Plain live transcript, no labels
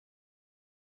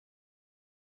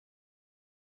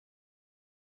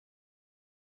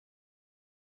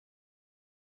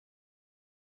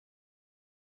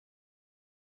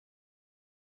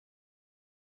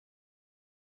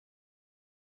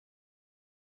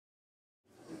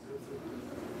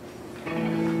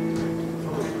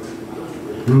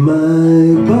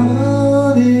My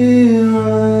body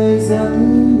rises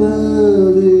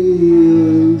over the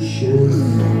ocean.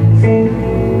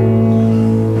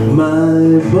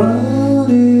 My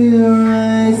body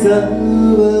rises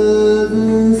over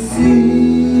the sea.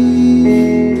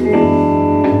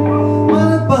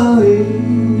 My body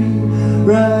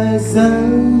rises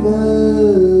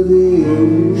over the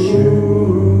ocean.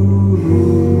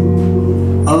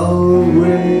 I'll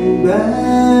bring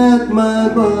back my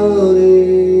body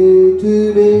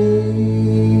to me.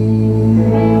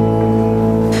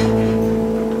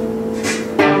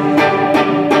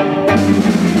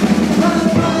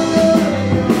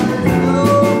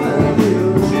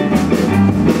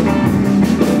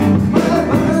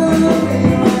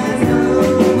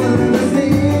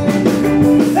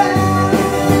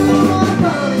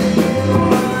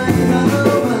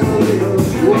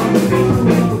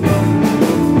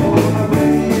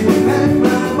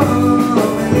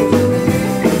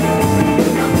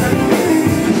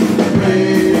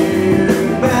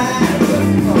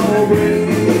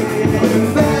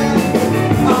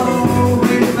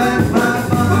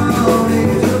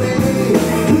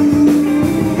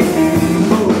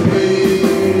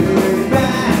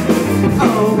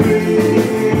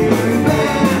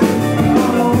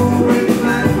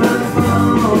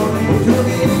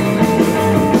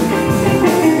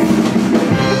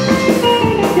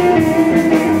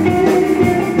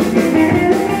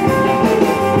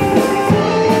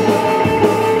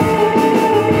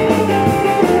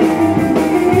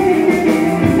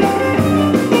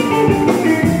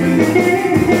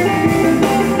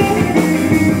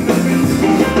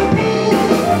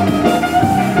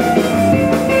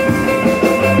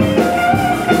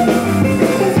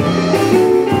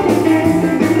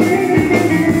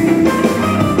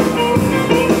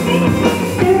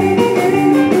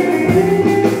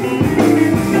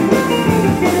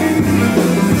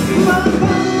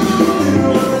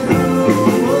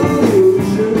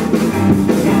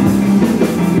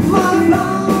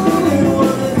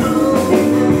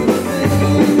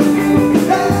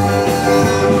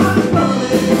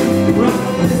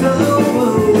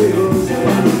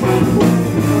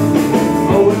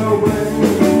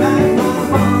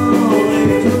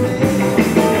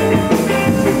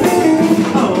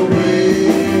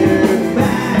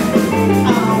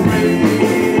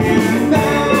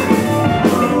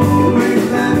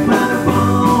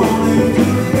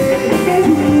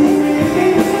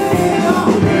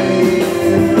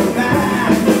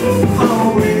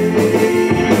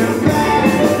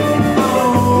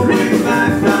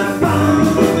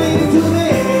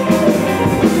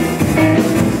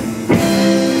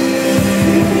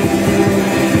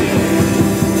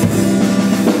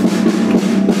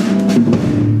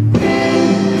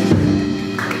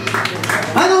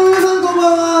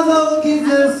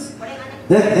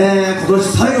今年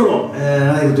最後の、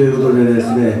ライブということでで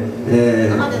すね、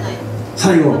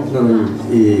最後なのに、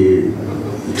い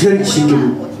きなり新曲っ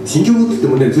て言って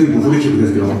もね、随分古い曲で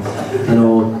すけども、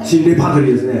新レパートリ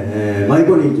ーですね、マイ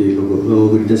ボニーという曲をお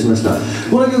送りいたしました。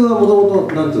この曲はもとも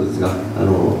と、なんとですが、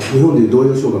日本でいう童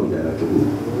謡唱歌みたいな曲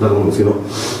だと思うんですけど、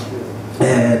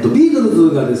ビートル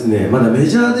ズがですね、まだメ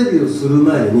ジャーデビューする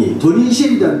前にトニー・シ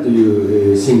ェリダンと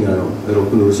いうシンガーのロッ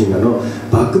クンロールシンガーの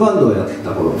バックバンドをやって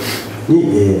た頃に、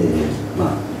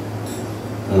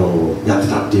やって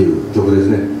たっていう曲です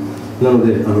ね。なの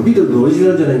でビートルズのオリジ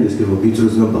ナルじゃないんですけども、ビートル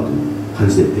ズナンバーという感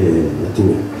じで、やってみ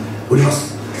ておりま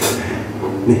す、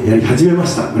ね、やり始めま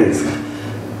したぐらいですか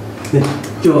ら、ね、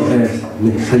今日、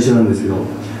最初なんですけど、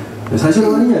最初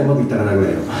の割にはうまくいったかなぐ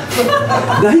らいの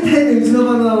大体ね、うちの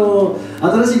バンドは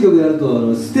新しい曲やる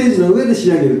とステージの上で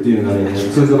仕上げるっていうのがね、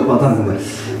そういうパターンなので、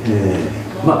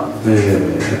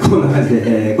こんな感じ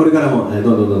で、これからも、どん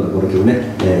どんこの曲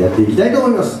ね、やっていきたいと思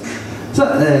います。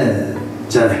さあ、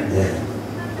じゃあね、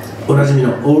おなじみの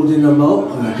オールデンナンバーを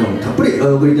今日もたっぷり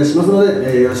お送りいたしますの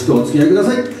で、よろしくお付き合いくだ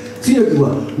さい。次の曲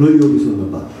はロイ・オービソンナ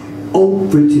ンバー「Oh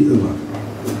Pretty Woman」。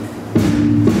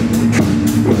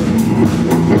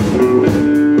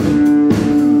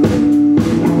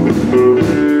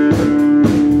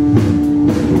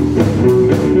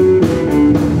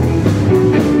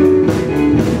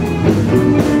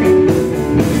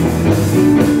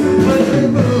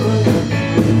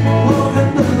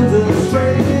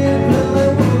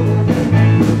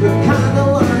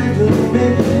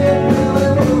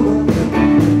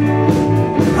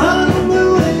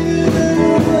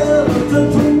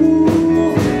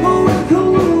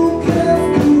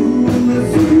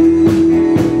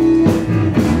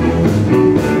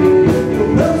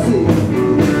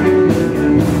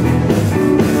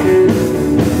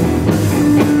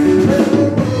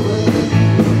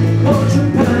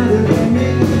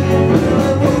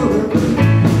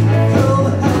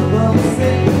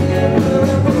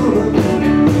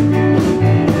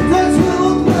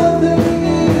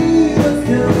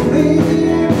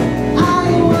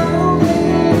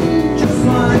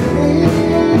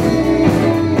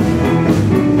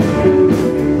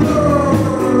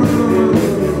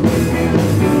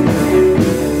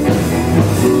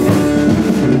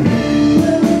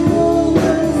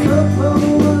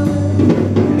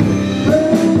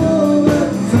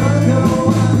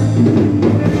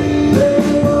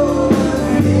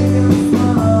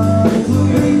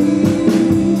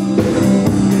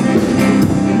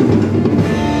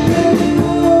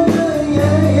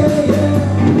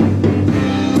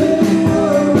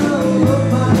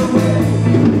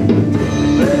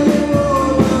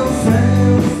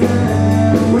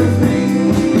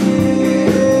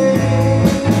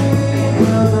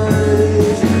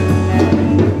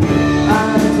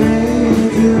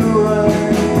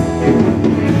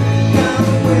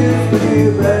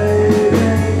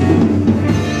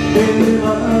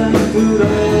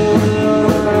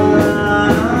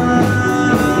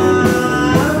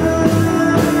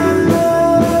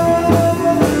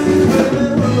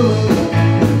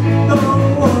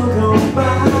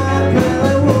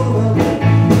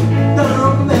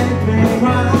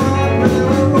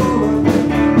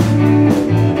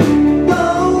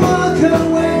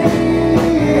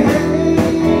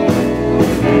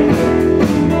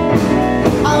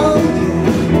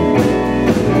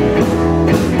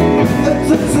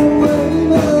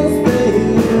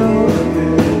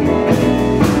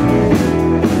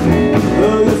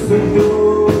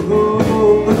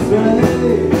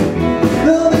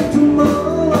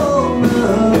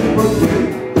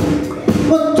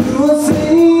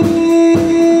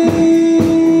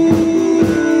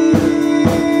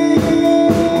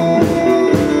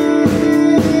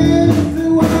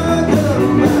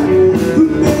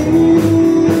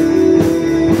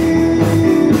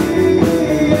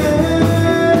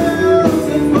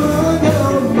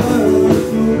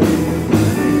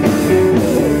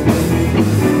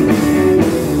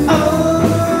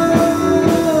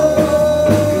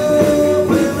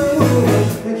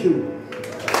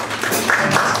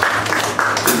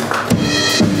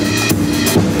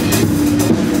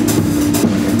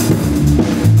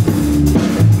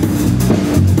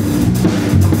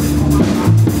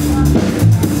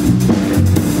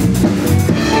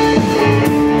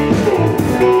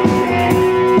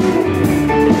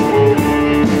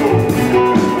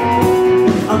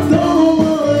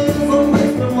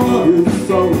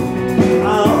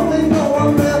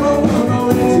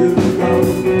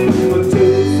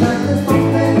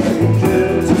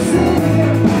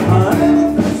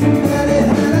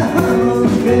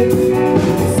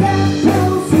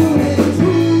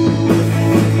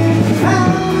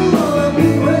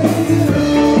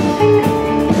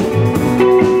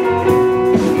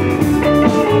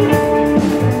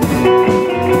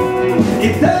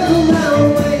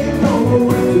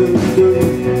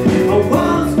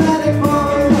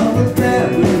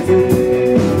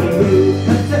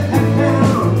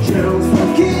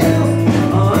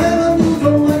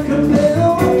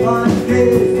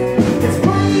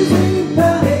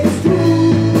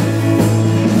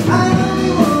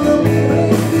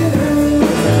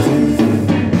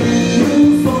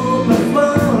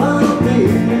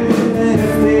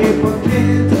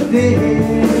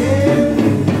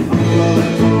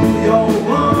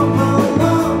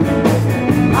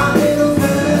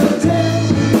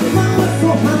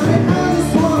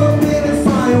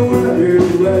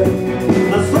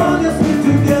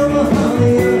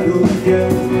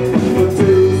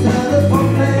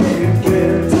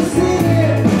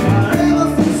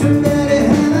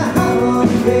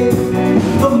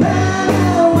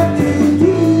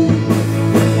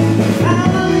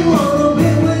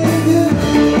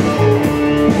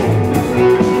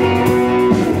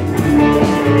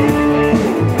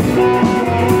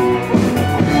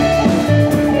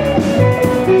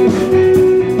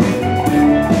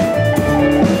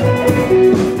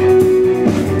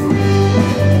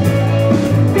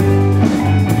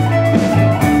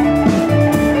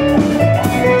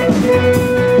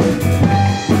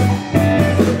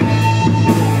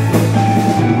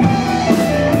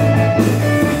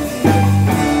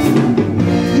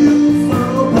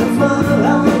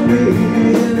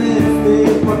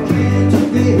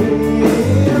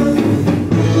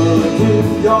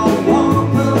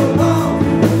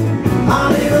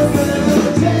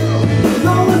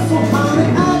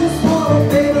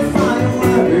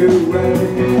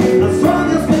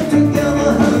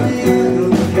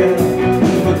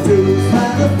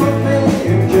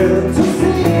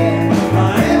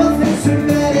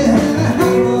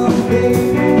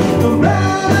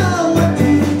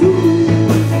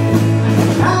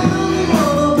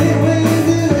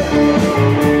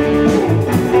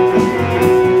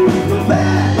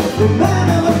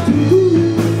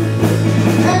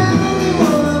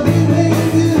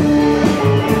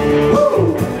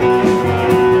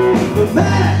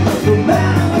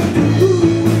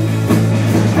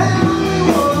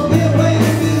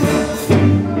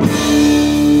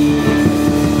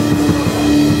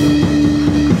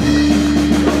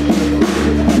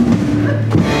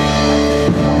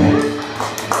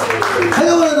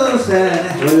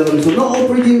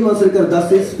バース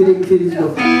デースプリングフィールズ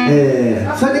の、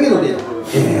最低限ので、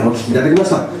お聴きいただきまし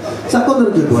た。さあ、今度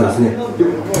の曲はですね、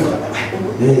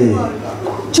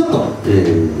ちょっと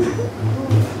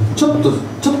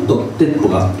テンポ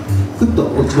がぐっと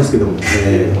落ちますけども、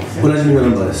おなじみのナ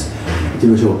ンバーです。いって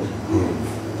みましょう。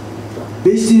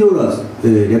ベイシティローラー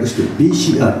ズ、略して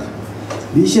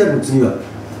BCR。BCR の次は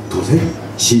当然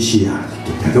CCR と言って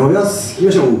いきたいと思います。いき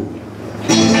ましょう。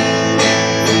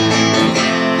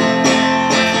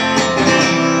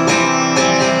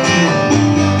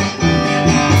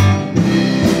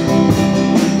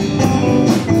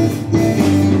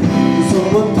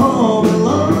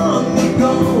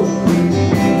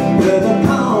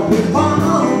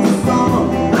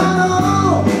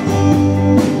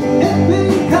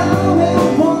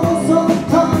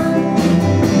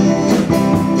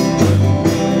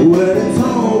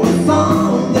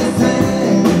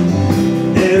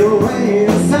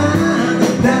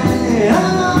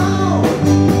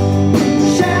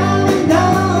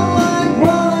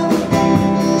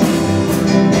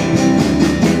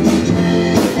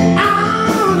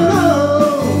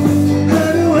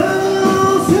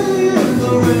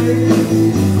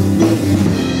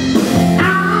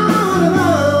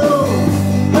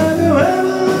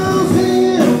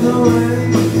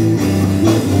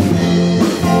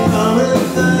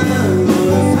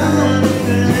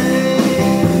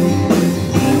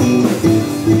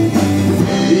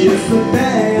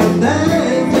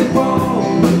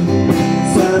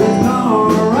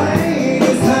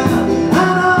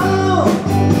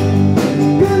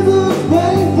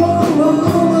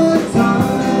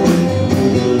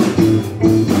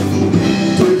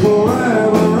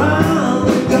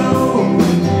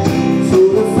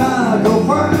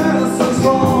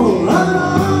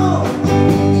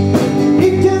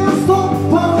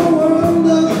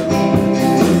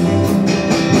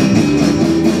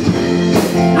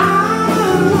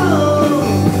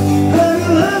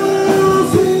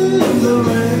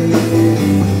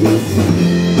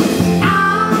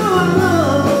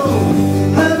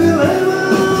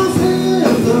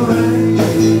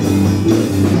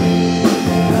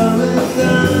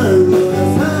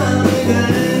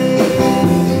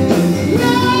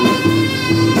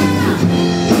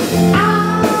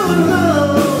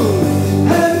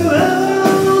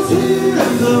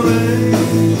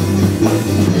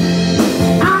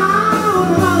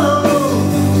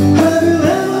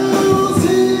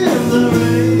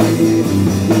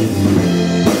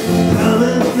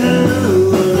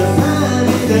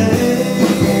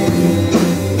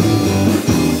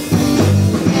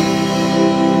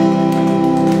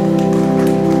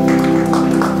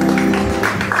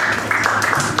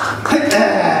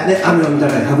雨を見た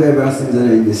らハブエバースンじゃ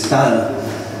ないでした。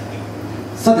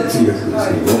さて次の曲です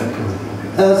けども、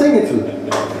先月、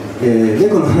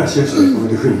猫の話をしてこう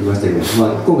いうふうに言いましたけど、今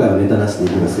回はネタなしでい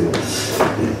きますけど、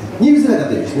新見せなかっ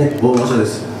たですね、大御所で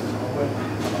す。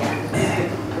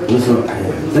その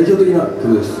代表的な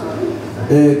曲です。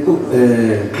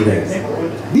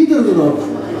ビートルズの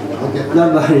ナ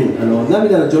ンバーに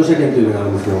涙の乗車券というのがある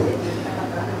んですけど、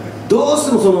どうし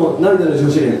てもその涙の乗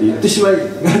車券って言ってしまいが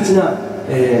ちな、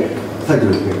タイト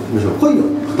ルをいきましょう。恋の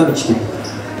片道切符、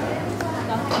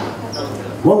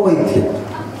ワンウェイティケット。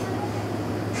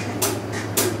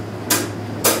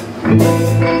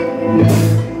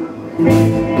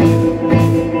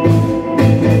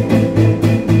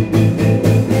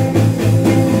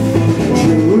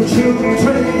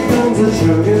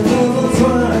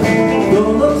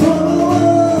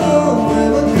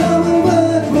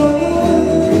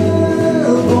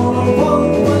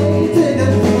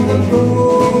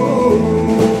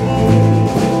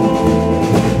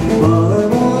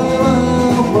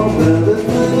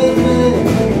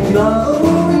Now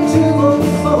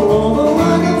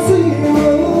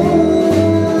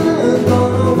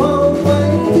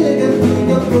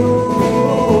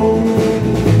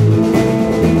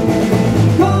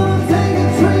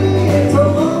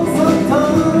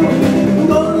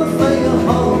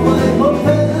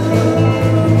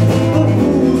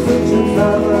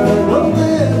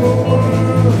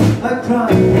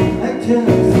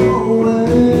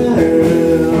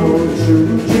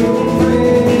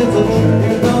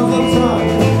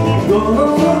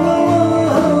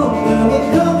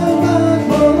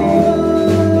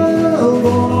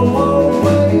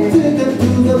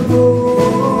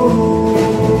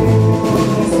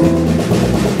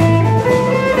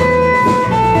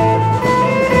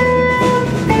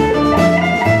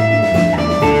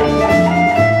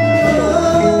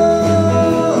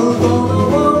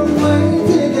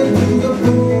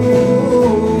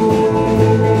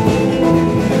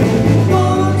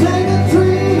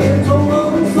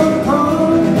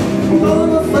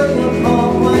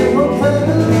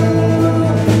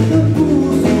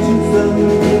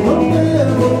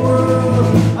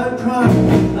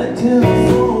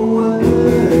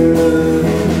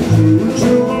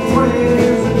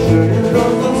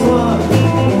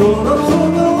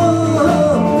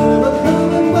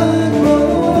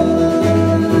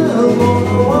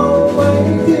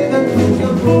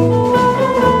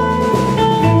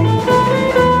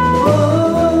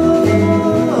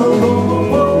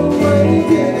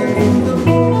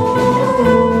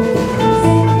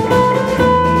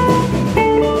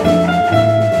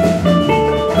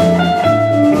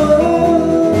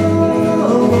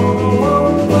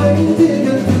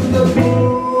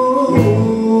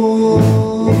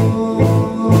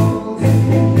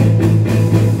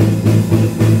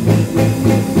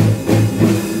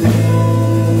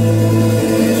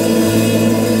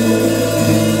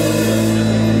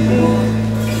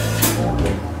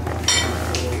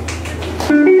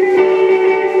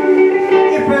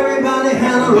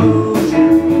road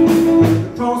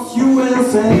across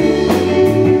USA.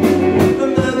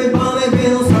 And everybody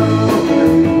feels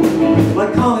something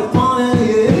like California,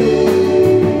 yeah.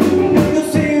 You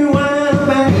see when I'm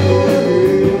back,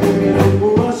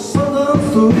 what's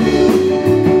understood.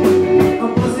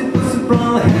 I'm pussy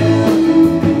brown hair,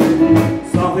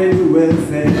 something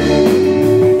USA.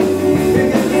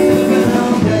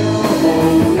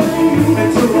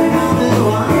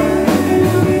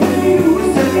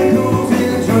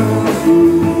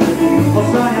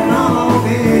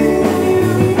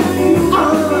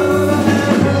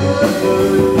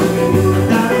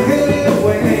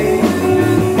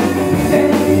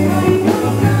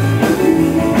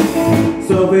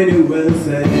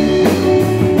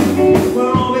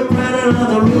 We're all be planning on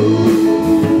the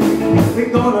roof.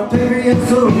 We're gonna take it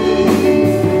soon.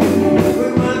 We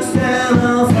might stand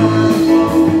outside.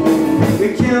 We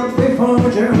can't be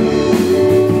fortune.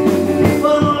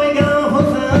 But all we got for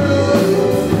time.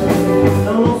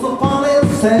 And also fall in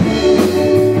set.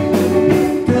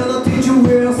 Tell the teacher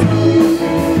we're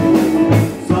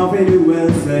something you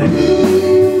will say.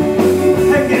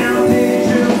 I can't teach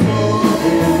you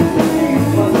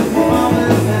something.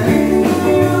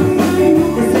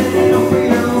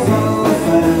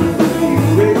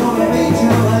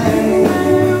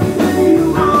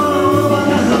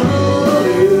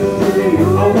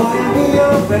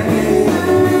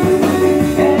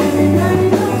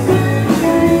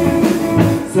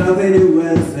 Something you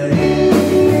will say.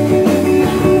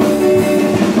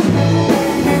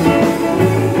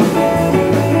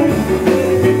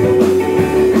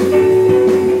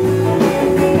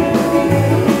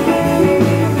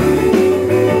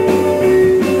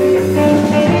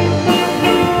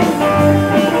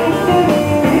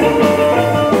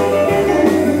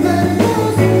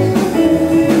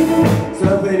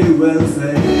 Something you will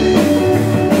say.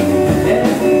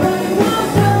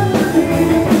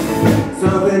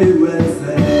 Something you will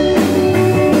say.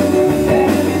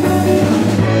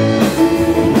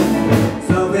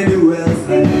 Something you will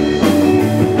say.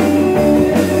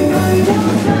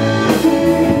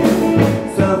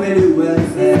 Something you will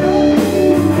say.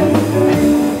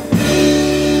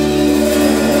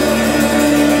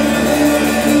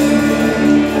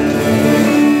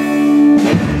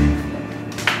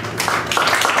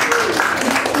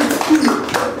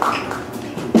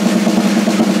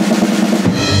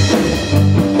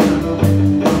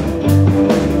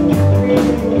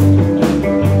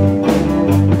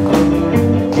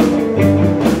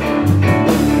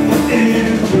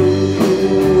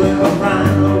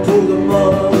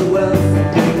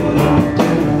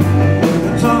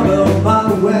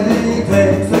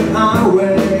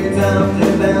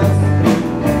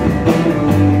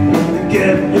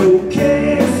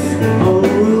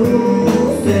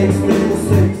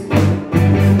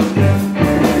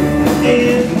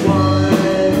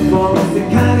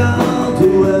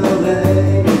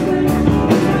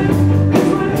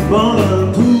 More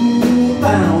than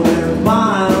 2,000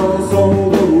 miles all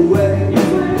the way.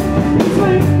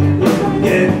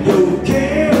 Get your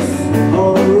kiss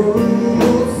on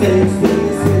Route 66.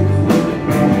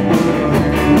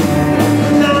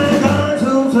 Now I got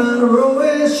to turn the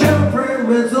road, Champaign,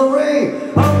 Missouri,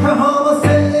 Oklahoma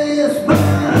City is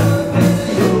mine.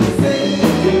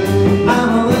 I'm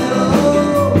a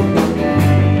little,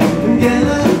 get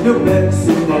out New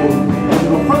Mexico.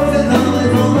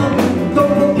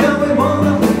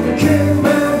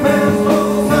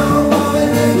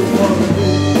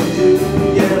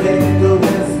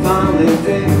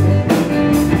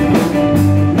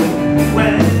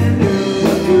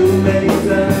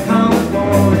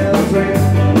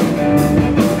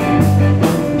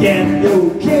 Get your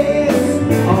kiss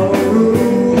on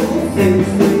Route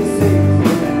 66.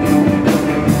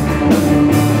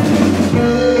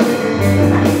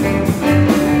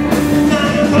 Now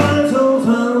you're going to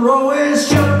turn road in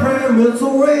Champaign,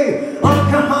 Missouri,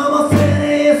 Oklahoma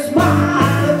City is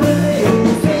my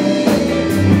place.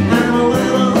 I'm a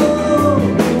little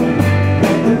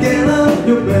get up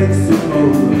New Mexico.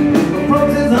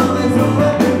 Promises on its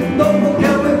own. Don't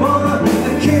forget me, wanna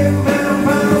keep me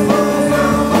around.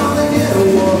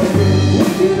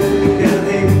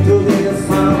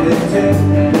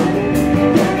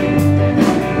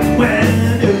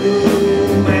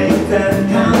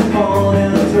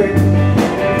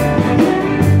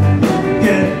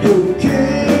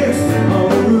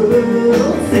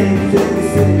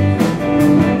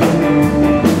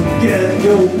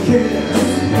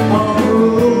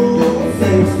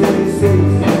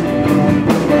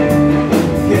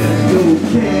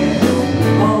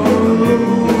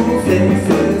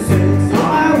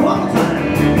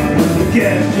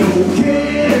 Get your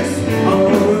kicks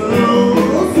on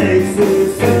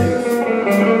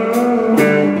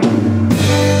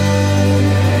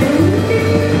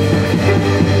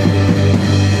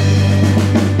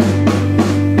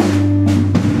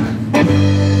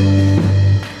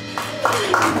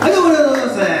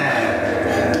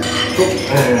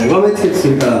季節、そ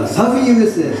れからサーフィン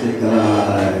USA、それか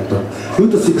らル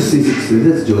ート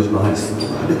66で城島ハリスと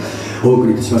かでお送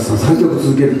りいたします。3曲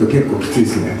続けると結構きついで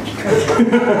すね。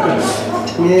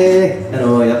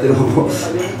やってる方も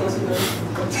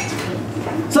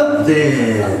さあ、結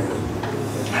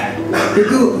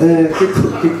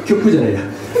局じゃないや、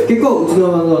結構うち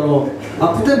のア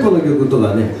ップテンポの曲と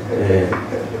かね、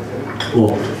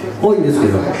多いんですけ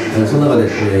ど、その中で、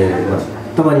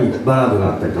たまにバラード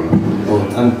があったりとか、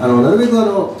なるべく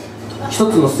一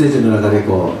つのステージの中で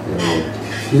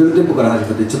ミドルテンポから始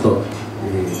まってちょっと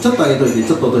上げといて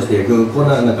ちょっと落としてこん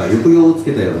ななんか抑揚をつ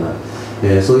けたよう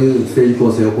な、そういうステージ構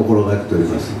成を心がけており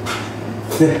ます。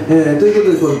とい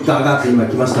うことでガーガーって今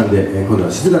来ましたんで、今度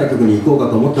は静かな曲に行こうか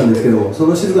と思ったんですけど、そ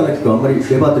の静かな曲はあんまりレ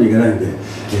パートリーがないんで、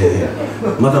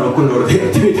またロックンロールでや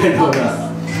ってみたいと思いま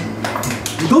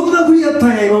す。どんな振りやったん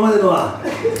や今までのは。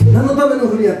何のための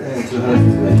振りやったんやっていう話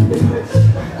ですね。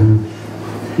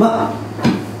ま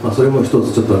あそれも一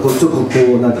つちょっとなんか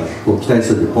期待し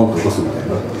ててポンと落とすみたい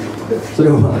な、それ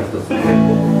もまた一つな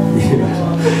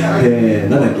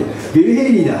んだっけ、ビル・ヘ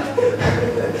イリーだ。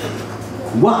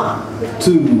ワン、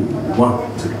ツー、ワン、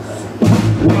ツー、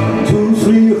ワン、ツー、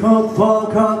スリー、フォー、フォ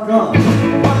ー、カー、カー、ファ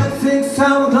イブ、シックス、セブ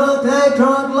ン、エイト、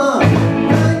ナ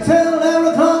イン、テン、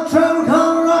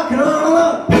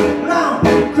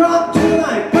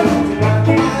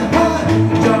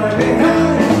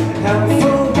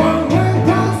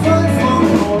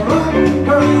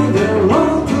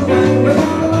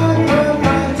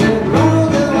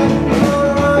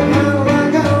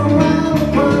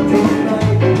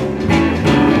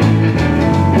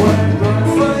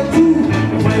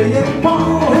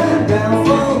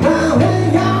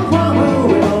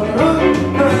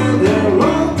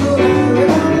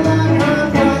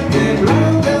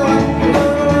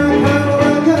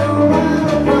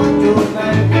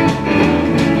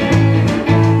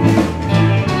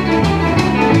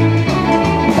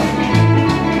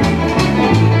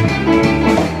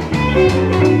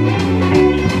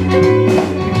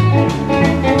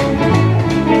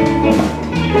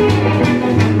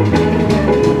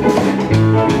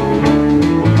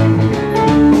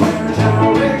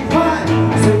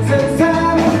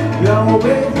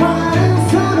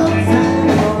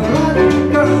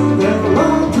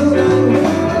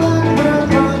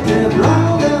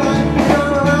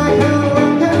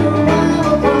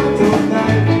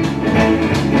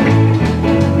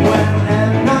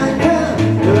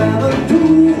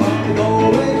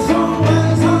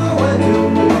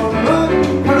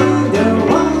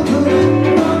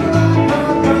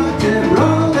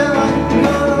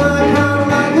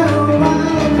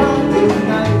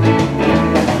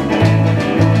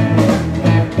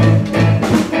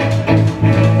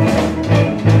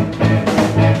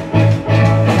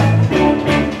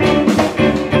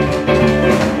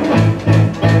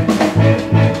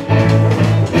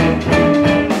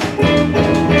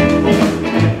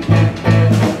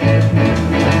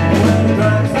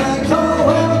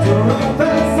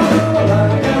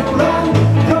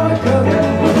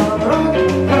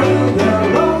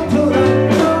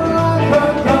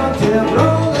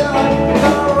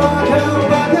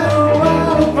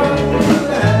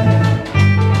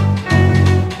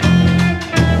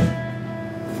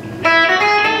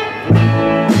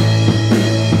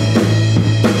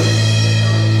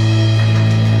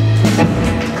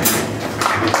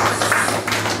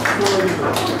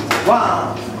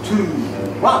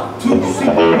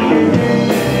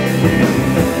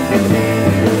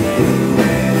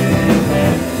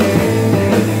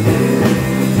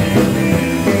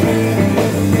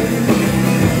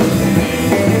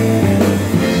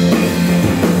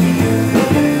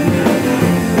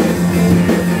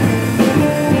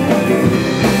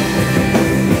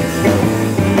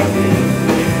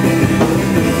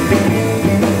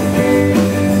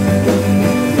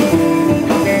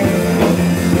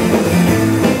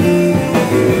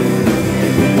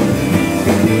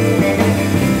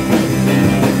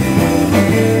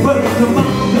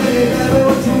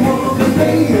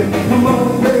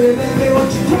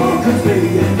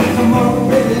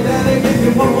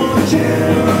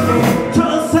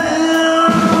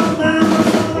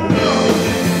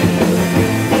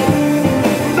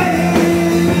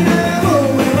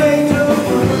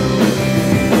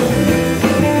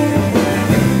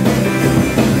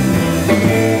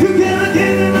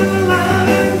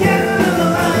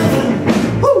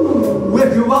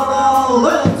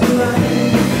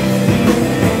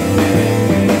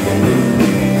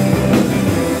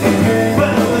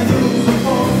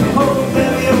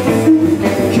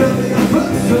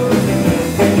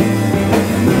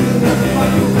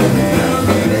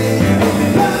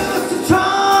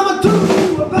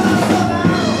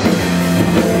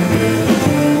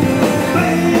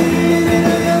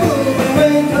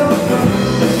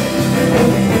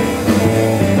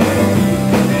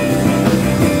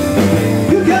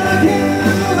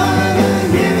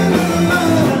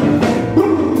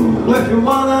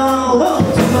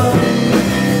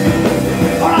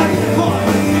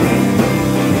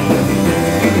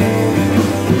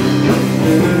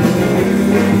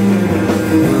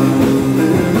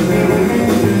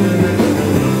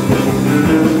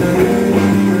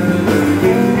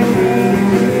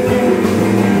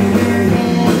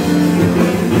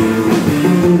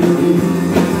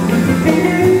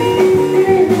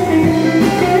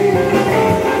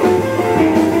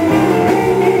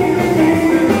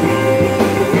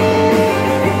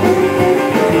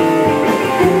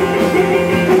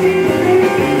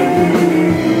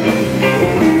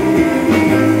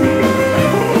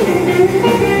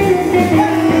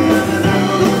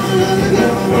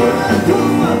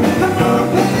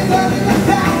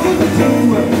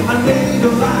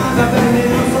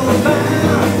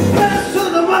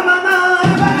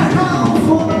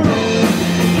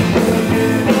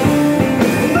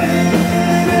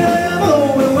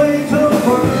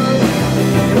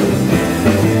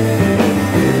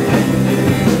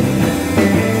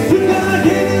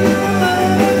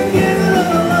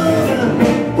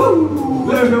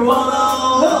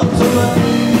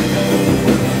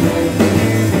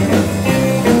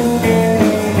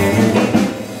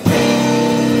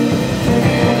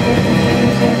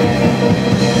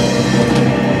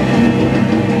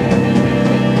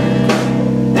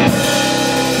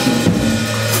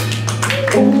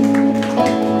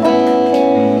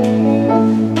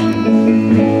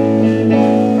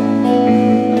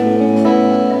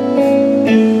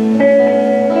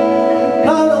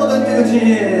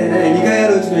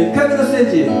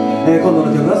今度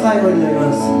の曲が最後になり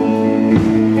ます。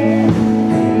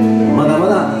まだま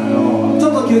だちょ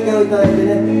っと休憩をいただいて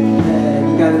ね、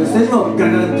2回目のステージもガ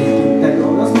ンガンっていきたいと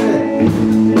思いますので、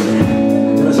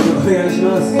よろしくお願いし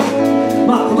ます。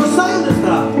まあ今年最後ですか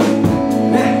ら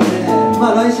ね、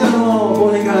まあ来週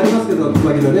忘年会ありますけど、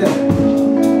椿のね、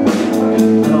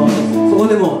そこ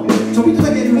でもちょびっと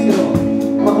だけやりますけど、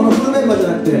まあこのフルメンバーじゃ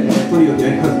なくてトリオでや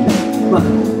りますんで、まあ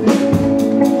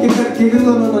結局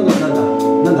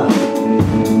なんだ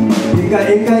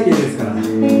宴会芸ですから、ち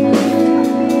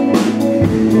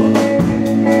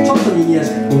ょっと賑やか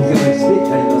にして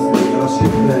やりますので、よろしく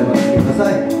お願いしてくださ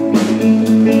い。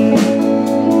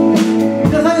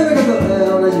じゃあ最後の曲、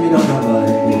おなじみのナンバーで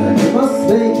いただきます。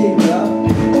レイキングが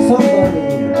3番目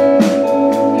に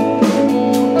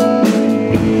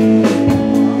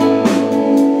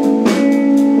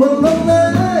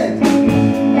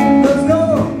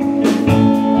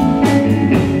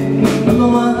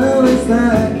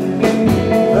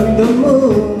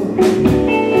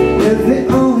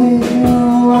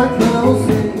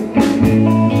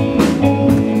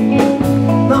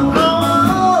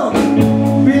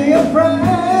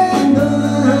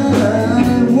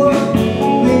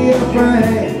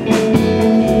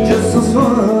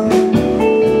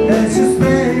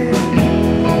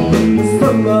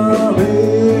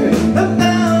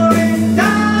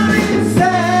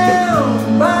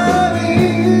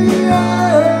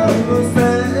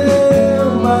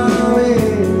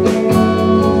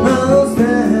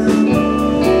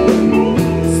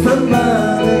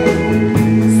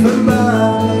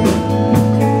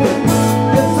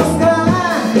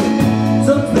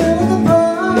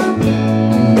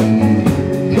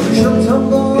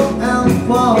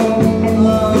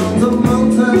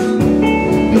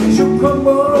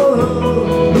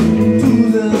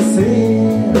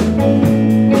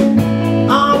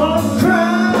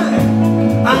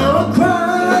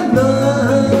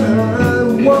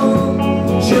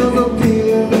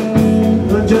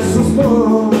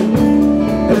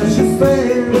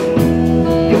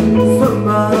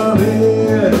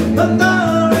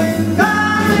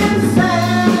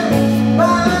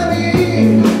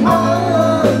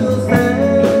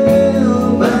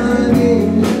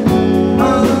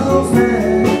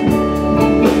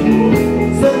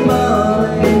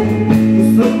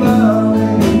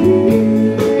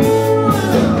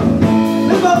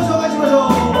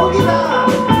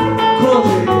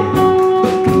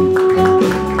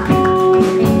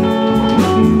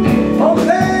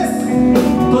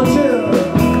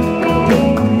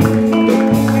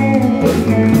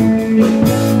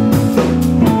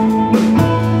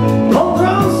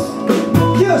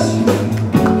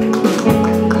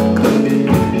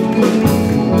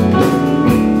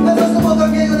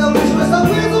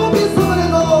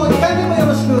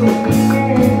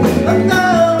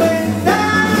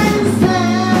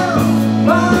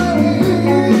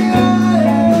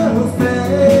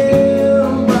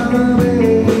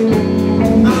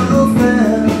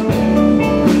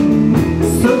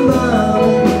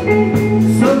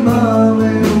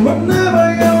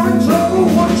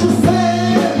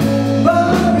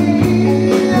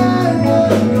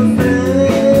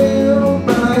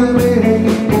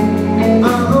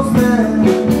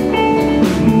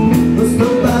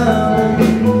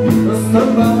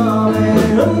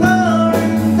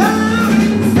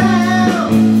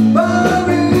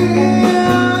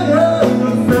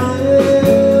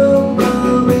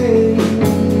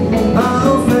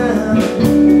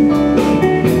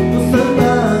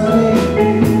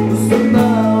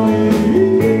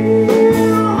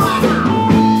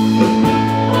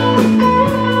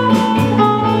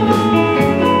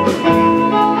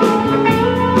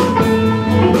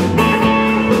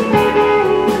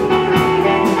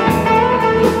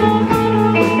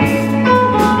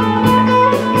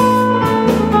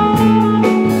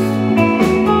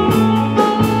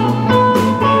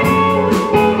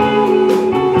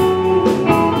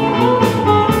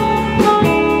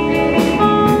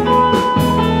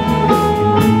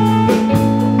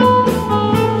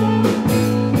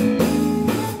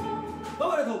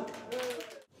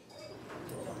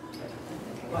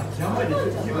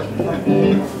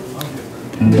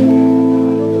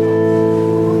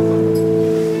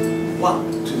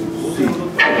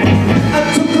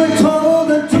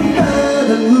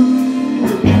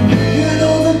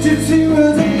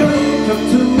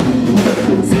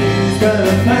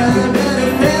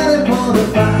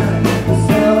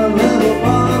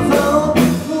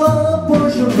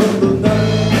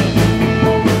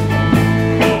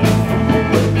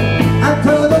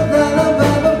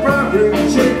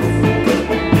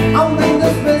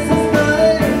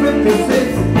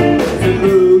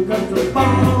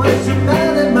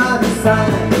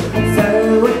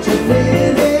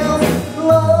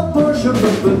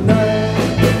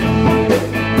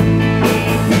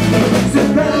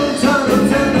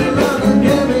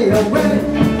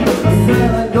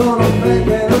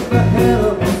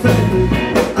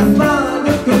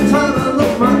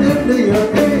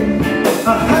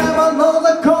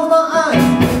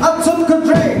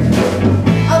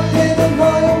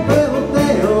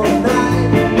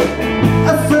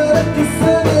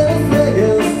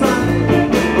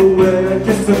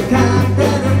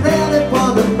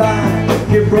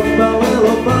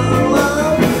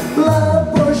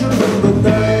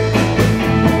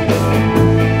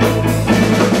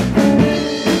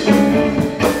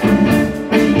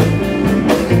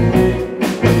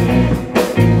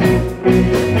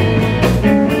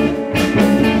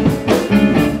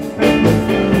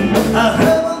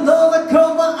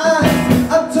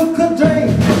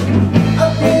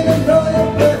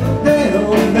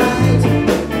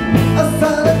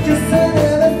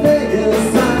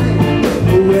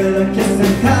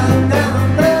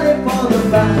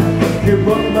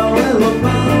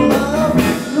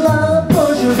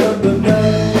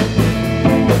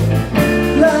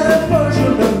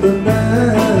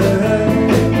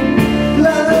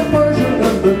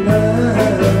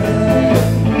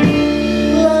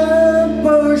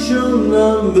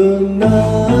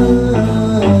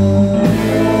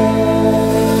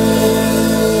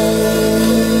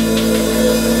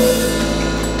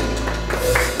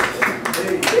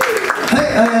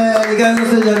2回目の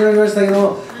ステージ始まりましたけど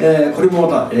も、これも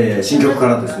また、新曲か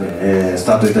らですね、ス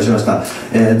タートいたしました、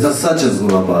ザ・サーチャーズの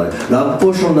ナンバーで「ラブ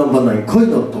ポーションナンバー9恋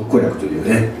の特効薬」という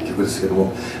ね曲ですけど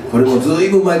も、これもずい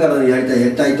ぶん前からや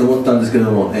りたいと思ったんですけど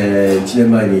も、1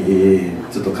年前に、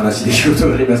ちょっと悲しい出来事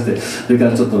がありまして、それか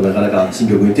らちょっとなかなか新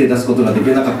曲に手を出すことができ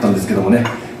なかったんですけどもね、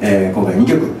今回2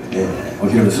曲、お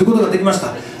披露目することができました。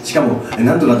しかも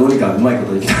なんとかどうにかうまいこ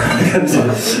とできた感じ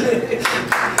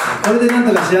これでなん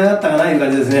とか仕上がったかなという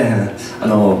感じですね。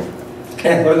こ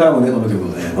れからもねこの曲を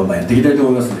バンバンやっていきたいと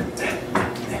思いますので、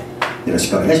よろし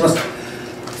くお願いします。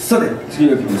さて次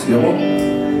の曲ですけども、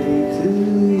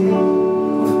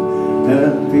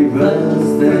Happy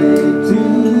birthday to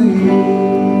you,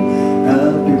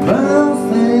 Happy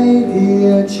birthday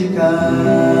dear チカ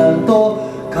と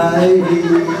カイリー、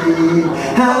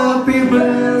 Happy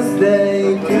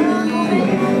birthday to you。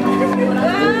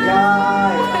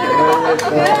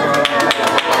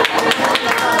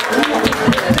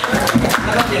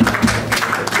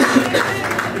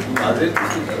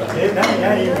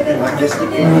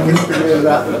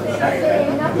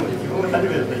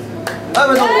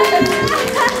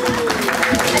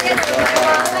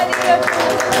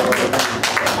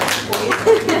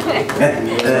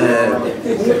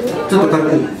ちょっと軽く、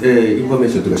インフォメー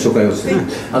ションというか紹介をして、向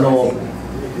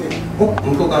こ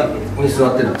う側に座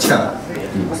ってるチカって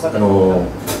言います。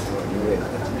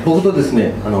僕とです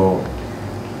ね、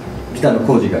ギターの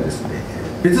コージがですね、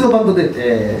別のバンド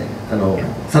で、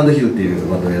サンドヒルっていう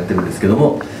バンドをやってるんですけど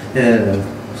も、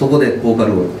そこでボーカ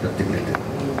ルをやってくれ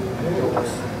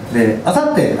てで、あ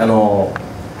さってこ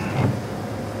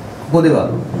こでは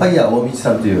ファイヤー大道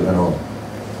さんという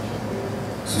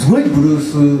すごいブルー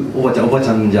スおばち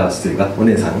ゃんじゃ失礼かお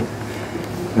姉さん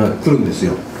が来るんです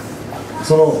よ。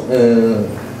その、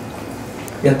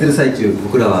やってる最中、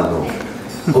僕らは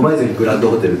御前崎グランド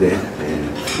ホテルで、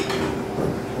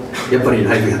やっぱり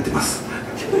ライブやってます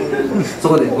そ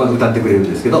こで、歌ってくれる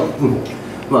んですけど、その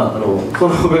お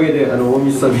かげで大道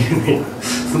さん見れない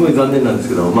すごい残念なんです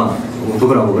けど、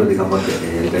僕らは僕らで頑張って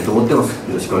やりたいと思ってます。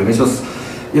よろしくお願いします。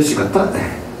よしよかったら、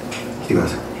来てくだ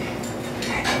さい。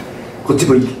こっち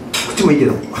もいいけ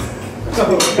ど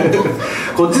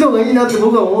こっちの方がいいなって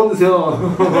僕は思うんですよ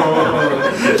ぶ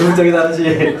っちゃけた話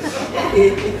で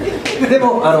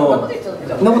もそ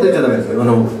んなこと言っちゃダメですよ。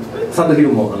サンドヒル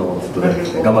もちょっとね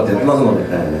頑張ってやってますので、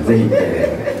ぜひ、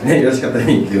よろしかったら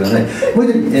見に来てください。もう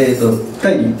一人、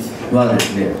会議はで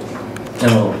すね、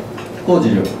コージ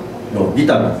のギ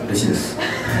ターの弟子です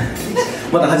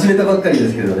まだ始めたばっかりで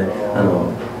すけどね、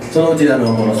そのうちこ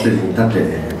のステージに立って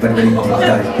バリバリギタ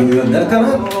ー弾くようになるかな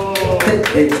っ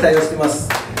て、期待をしてます。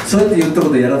そうやって言ったこ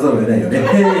とやらざるを得ないよね頑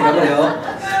張れよ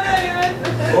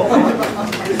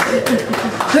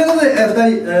ということで、2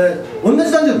人、同じ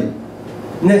誕生日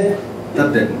ね、だ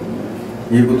って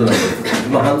いうことなんで、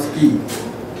半月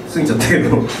過ぎちゃったけど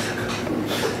ね、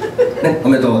お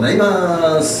めでとうござい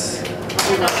ますと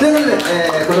いうことで、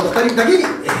この2人だけに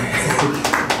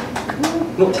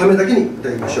のためだけに歌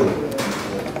いましょう。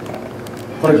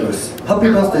この曲です。ハッピ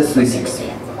ーバースデースイーシックス。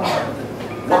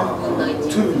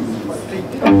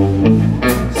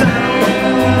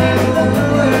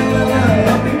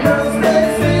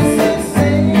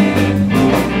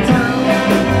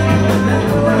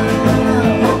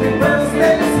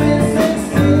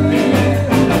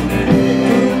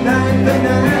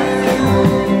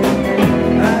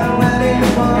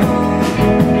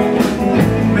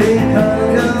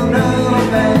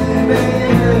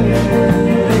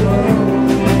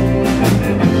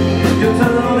You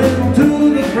turn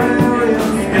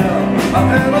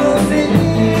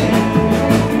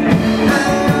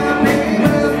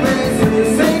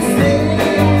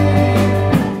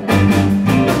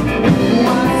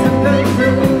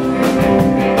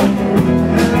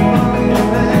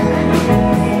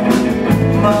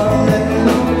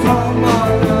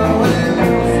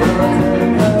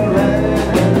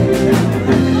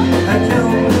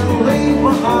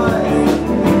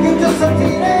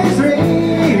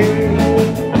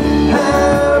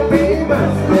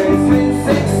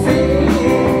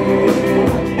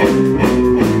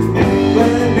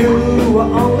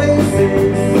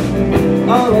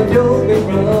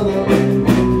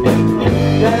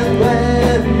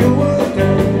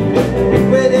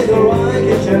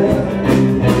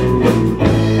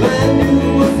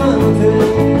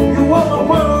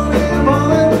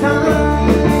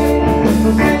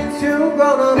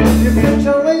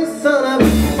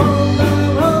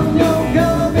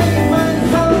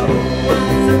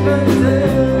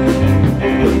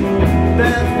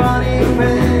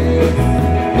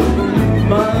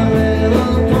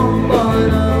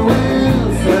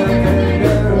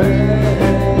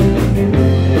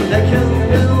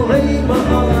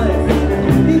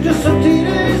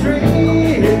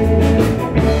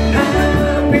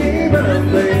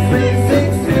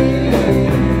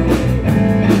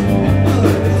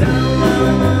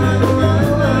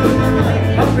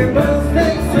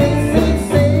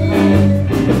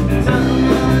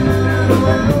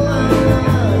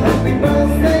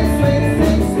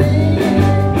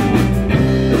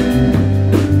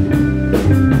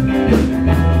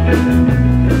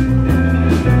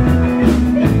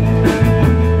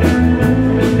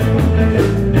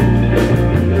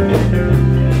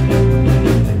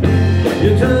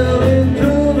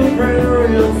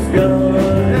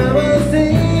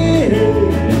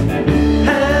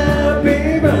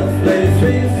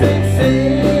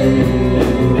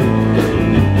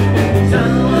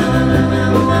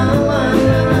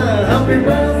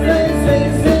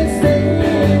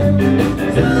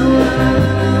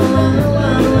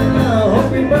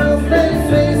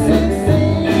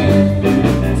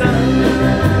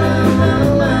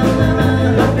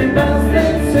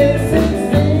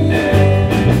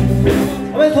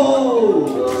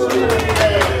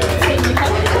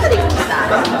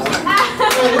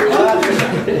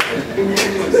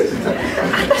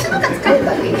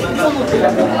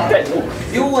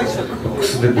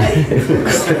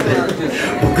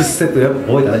ボックスセットやっぱ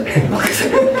覚えたね。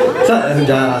さあ、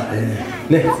じゃあ、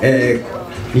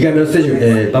2回目のステ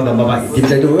ージ、バンバンバンバンいってみ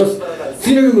たいと思います。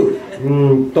次の曲、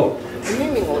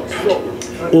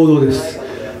王道です。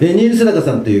新津背中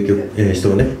さんという曲、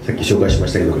人をね、さっき紹介しま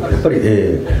したけど、やっぱり、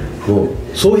もう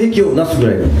双璧をなすぐ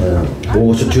らいの大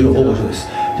御所中の大御所です。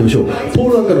いきましょう。ポ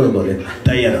ール・アンカのナンバーで、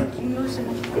ダイアナ。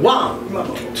ワン、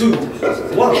ツー、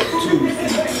ワン、ツー、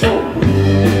フォー。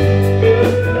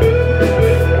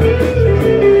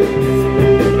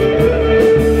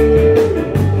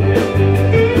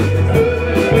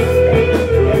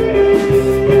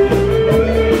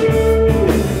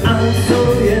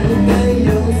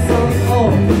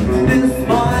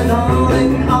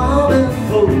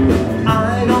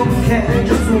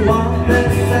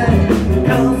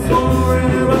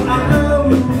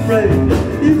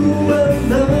You will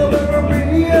never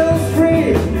be as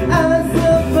free as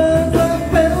the birds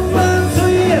of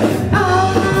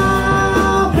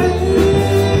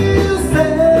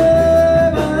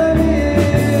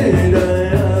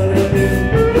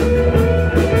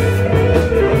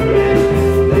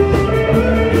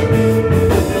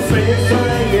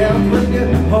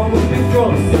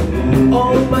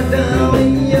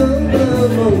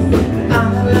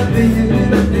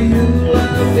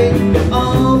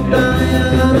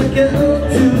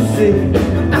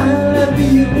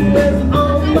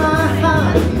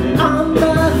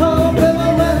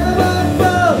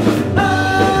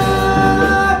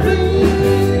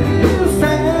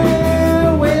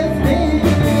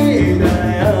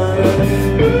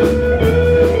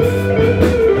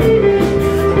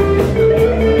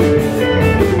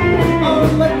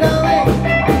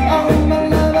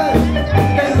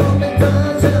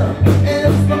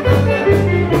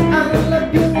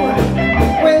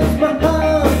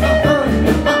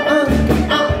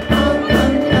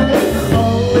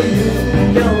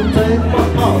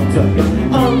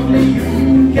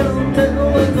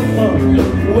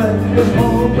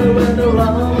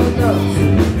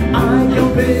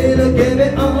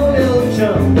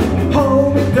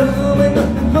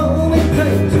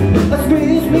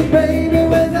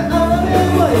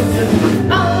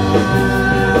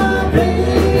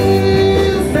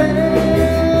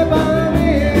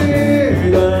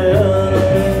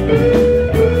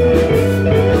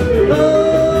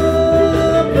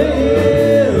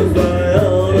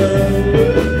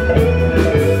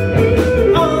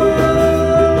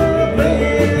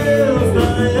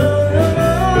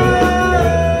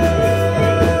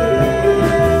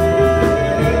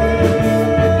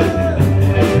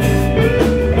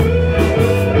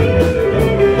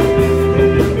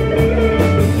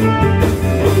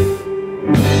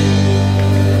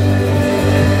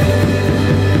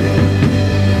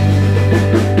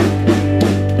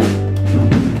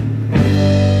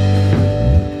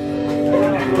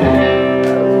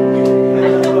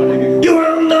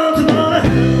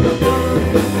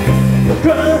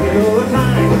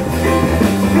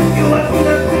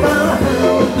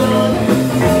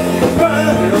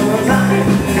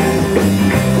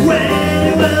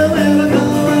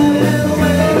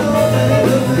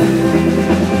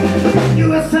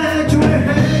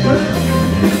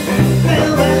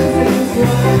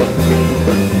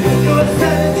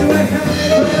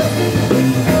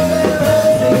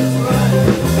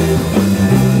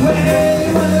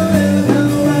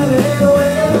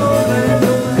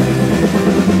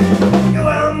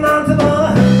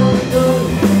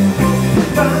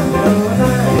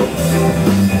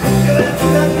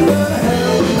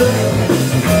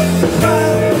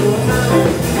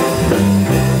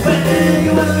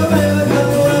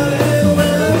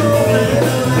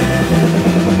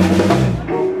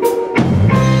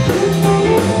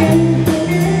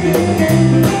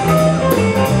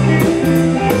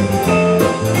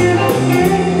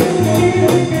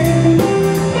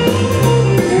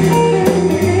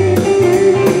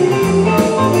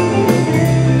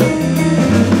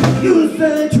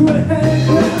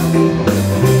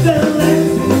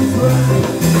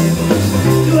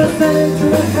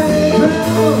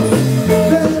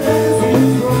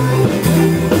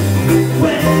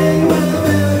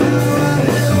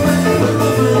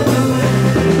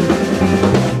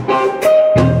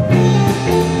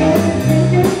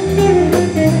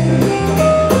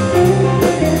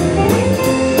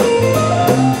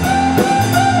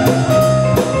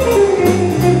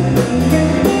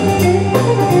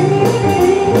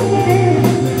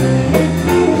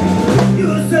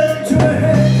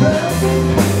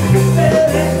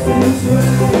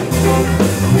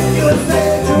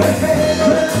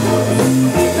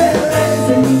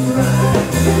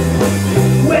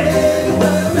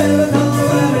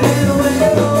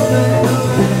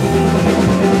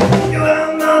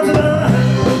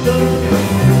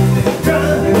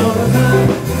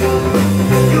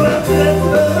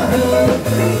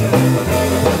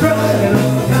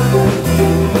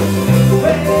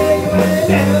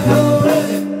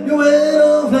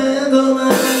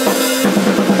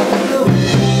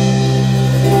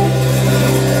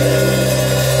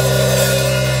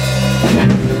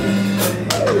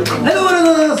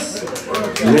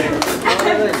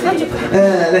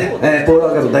ポール・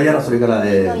アカとダイアナ、それから、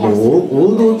も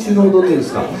う王道中の王道というんで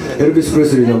すか、エルビス・プレ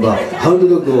スリーナンバー「ハウンド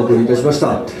ドッグ」をお送りいたしまし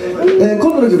た。今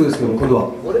度の曲ですけども、今度は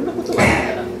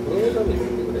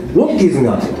ウォンキーズ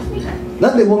が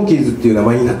なんでウォンキーズっていう名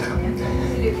前になったか。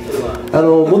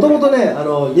もともとね、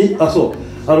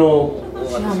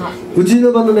うち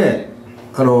のバンドね、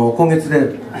今月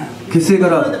で結成か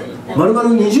ら丸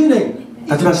々20年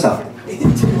経ちました。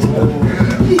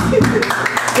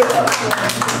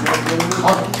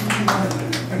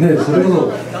ね、それ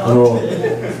こ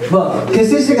そ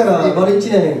結成してから丸1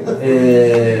年、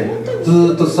ず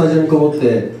ーっとスタジオにこもっ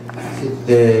て、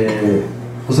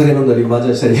お酒飲んだり麻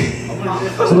雀したり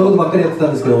そんなことばっかりやってた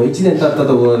んですけど、1年経ったと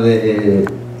ころで、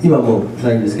今も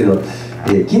ないんですけど、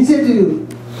金星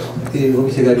というお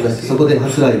店がありまして、そこで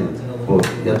初ライブを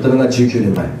やったのが19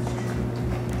年前。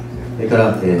それか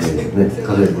ら、数える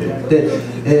ことで、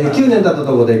9年経ったと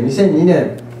ころで2002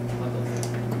年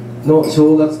の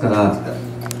正月から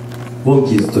ウォン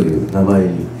キーズという名前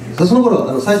に、その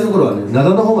頃最初の頃はね、長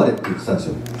野方までって言ってたんです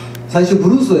よ。最初ブ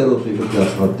ルースをやろうという時が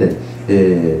集まって、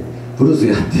ブルース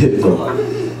やってると、こ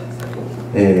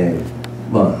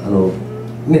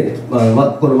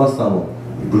のマスターも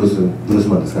ブルース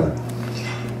マンですから、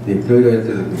でいろいろやって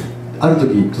る時に、ある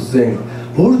時突然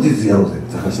オールディーズやろうぜっ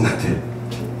て話になって、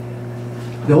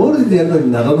でオールディーズやるの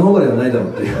に長野方まではないだろ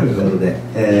うということで、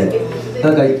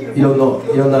なんかいろんな、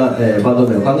バンド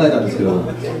名を考えたんですけど、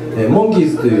モンキー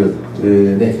ズという、ビ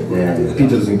ー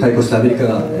トルズに対抗してアメリカ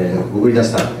が、送り出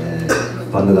した、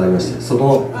バンドがありまして、そ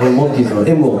のモンキーズの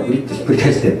M をグリッとひっくり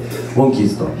返してモンキー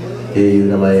ズという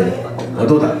名前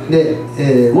どうだで、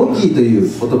ウォンキーという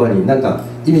言葉に何か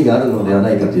意味があるのでは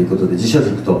ないかということで辞書を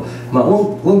引くと、ウ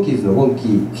ォンキーズのウォンキ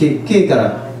ー K か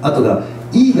ら後が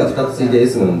E が2つついて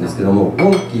S なんですけども、ウォ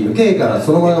ンキーの K から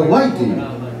その前の Y という、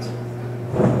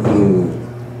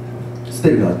スペ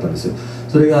ルがあったんですよ。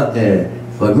それが、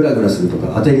グラグラすると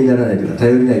か当てにならないとか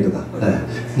頼りないとか、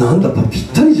なんだぴっ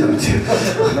たりじゃんっていう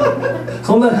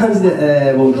そんな感じで、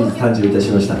ウォンキーズ誕生いたし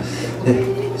ました。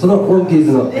そのウォンキー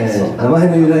ズの、名前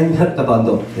の由来になったバン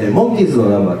ド、モンキーズの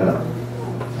ナンバーから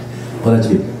おな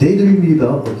じみ「デイドリームリバー」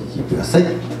をお聴きください。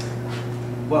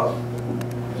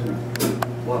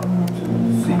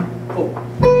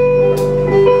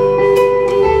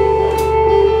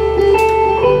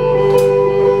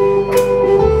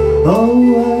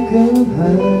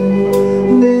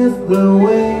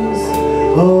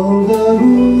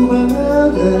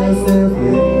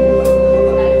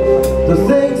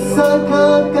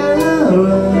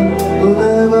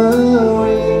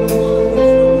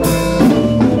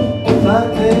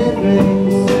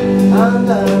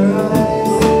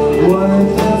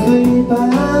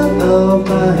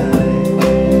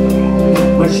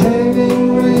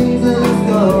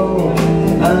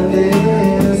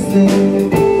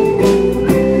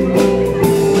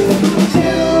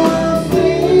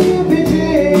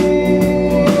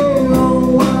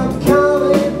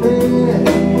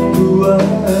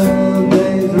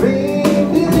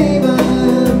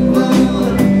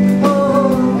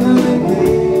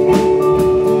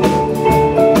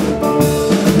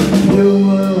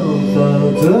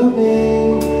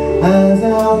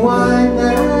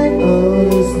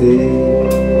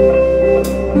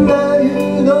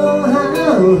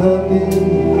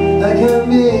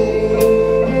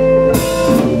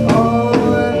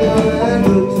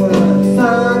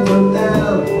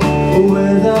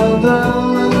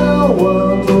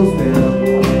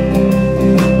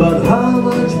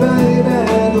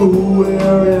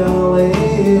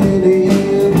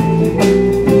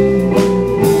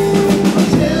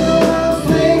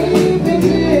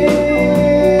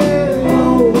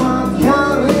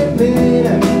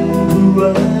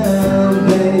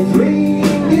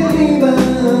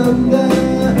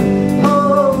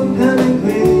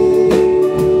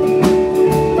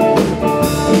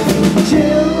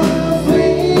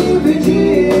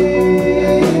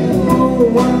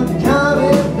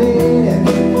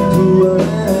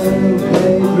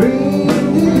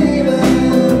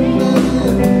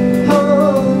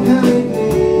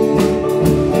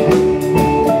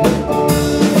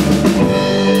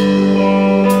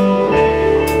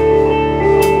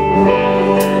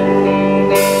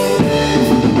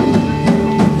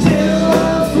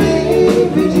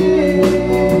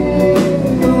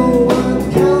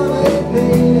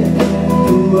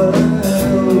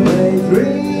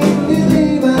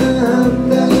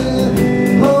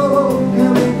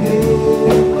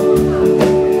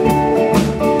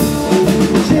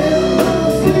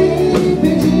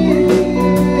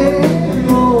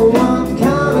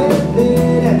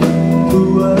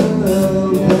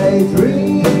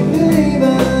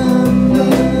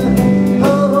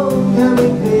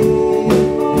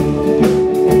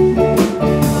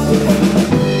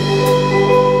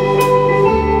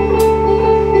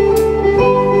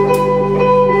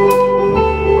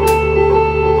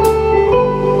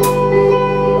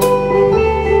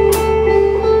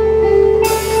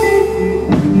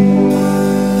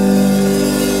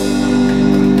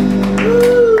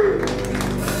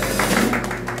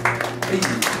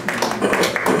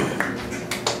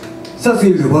と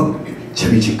いう曲はチ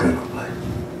ャビチックの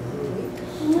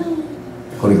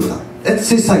この曲だ。Let's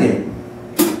see this again.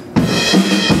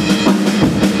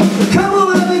 Come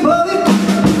on everybody,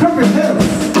 clap your hands.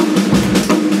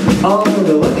 All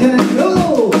the way can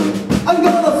go. I'm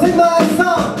gonna sing my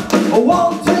song. I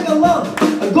won't take a long.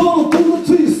 I'm gonna do the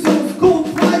twist, so it's go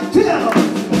right down.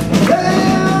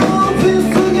 Down this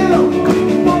again,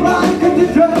 right at the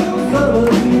drum solo.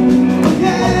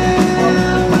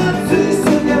 Yeah, let's twist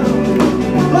again,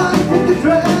 right at the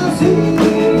drum scene.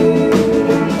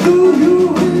 Do you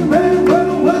remember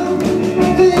well?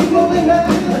 Think rolling down.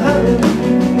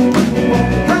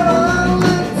 Come on,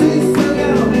 let's twist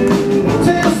again.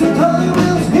 Since the time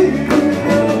is here.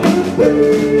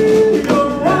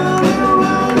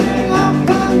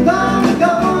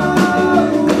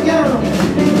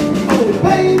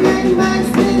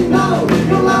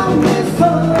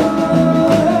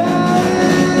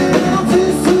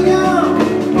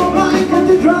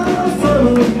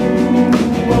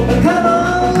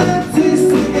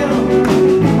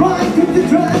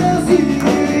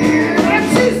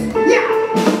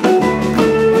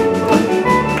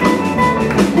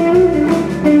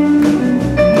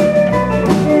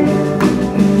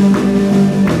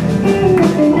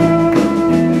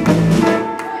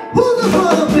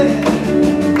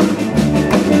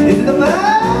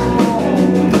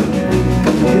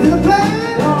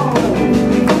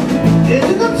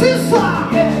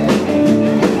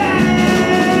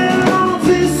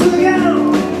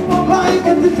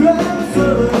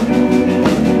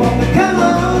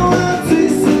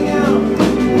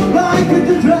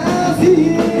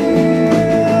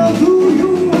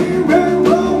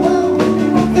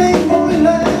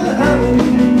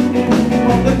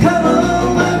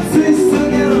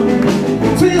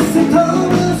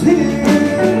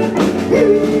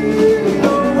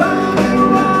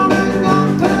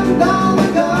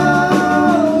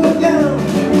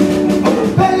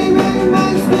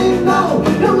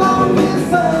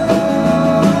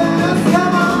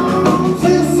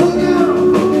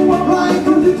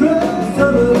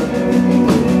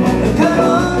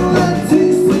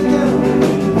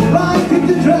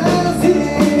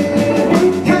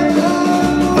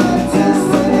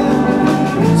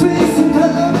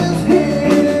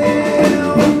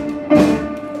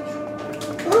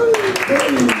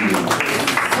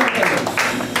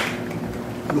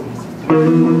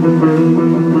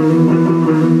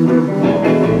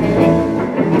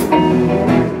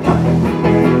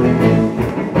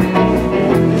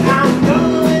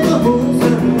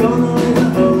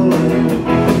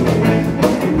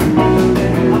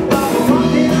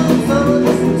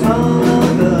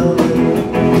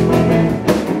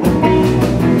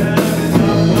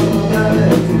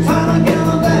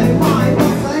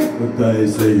 They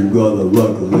say you gotta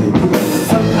rock a lady.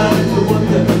 Sometimes I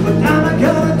wonder what am I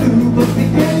gonna do, but we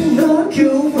ain't no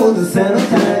cure for the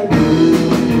summertime.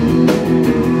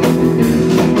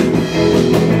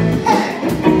 Hey,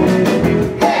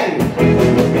 hey,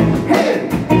 hey.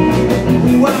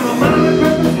 When my mama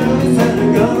grabs me, said I'm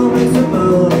gonna make some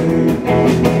money.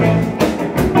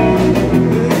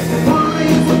 It's the party,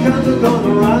 it's the country,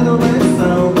 gonna ride on that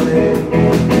someday.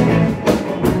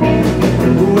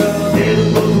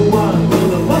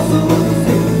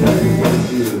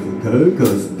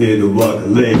 Cause they don't walk a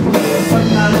leg.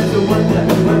 Sometimes I wonder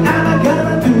what am I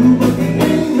gonna do, but there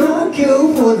ain't no cure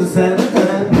for the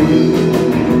summertime blues.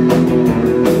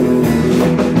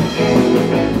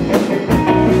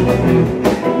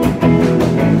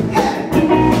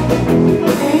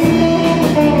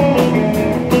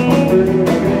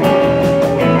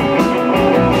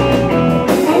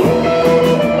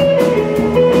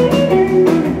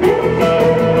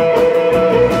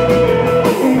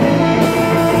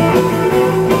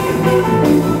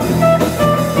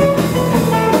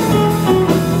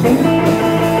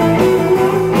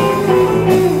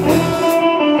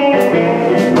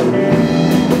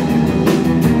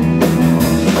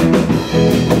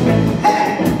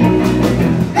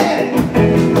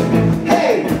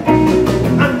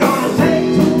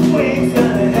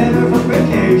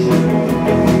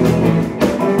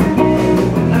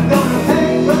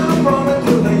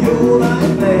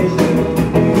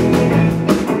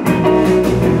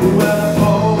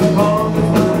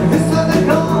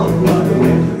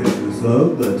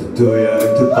 Too young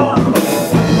to fall.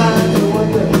 Sometimes I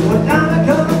wonder what am I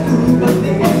gonna do, but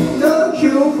there ain't no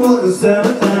cure for the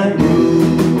summertime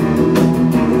blues.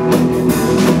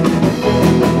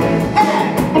 Hey,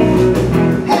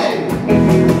 hey,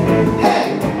 hey, hey,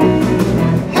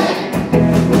 hey,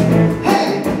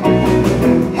 hey,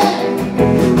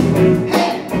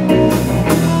 hey.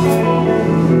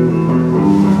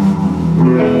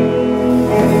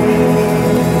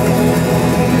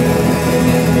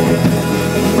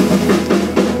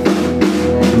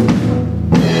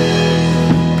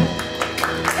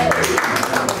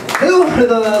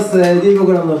。D プロ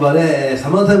グラムの場でサ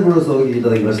マータイムブルースをお聴きいた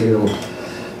だきましたけども、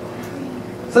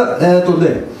さあ、ずっ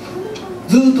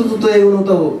と英語の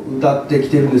歌を歌ってき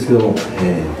てるんですけども、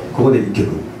ここで1曲、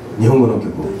日本語の曲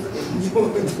を。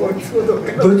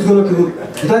ドイツ語の曲、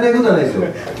歌えないことはないですよ。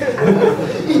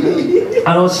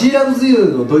シーラブズユ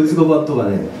ーのドイツ語版とか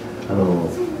ね、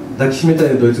抱きしめたい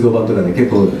のドイツ語版とかね、結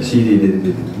構 CD で出て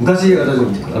て、昔私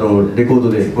レコード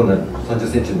でこんな30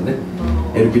センチのね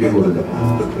LP レコードで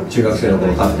中学生の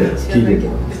頃買って聴いてて、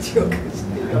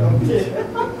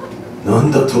な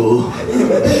んだとは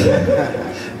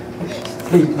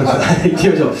い、行き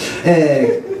ましょう。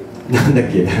なんだっ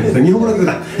け、日本語の曲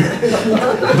だ。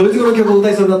ドイツ語の曲を歌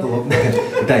いそうだと思って、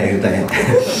歌えへん。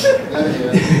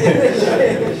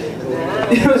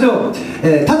行きましょう。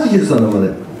舘ひろしさんのま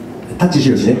で。舘ひ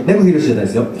ろしね、レムひろしじゃない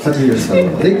ですよ。舘ひろしさん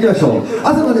のまで行きましょう。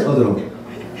朝まで踊ろう。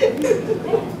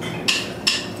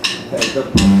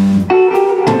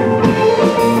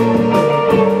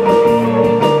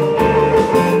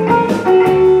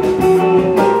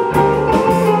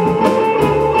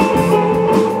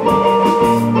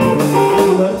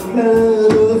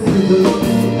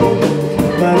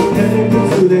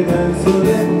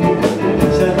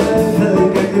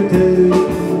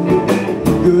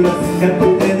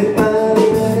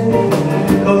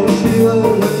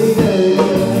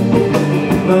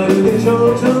まるで蝶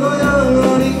々のよ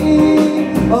うに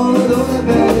踊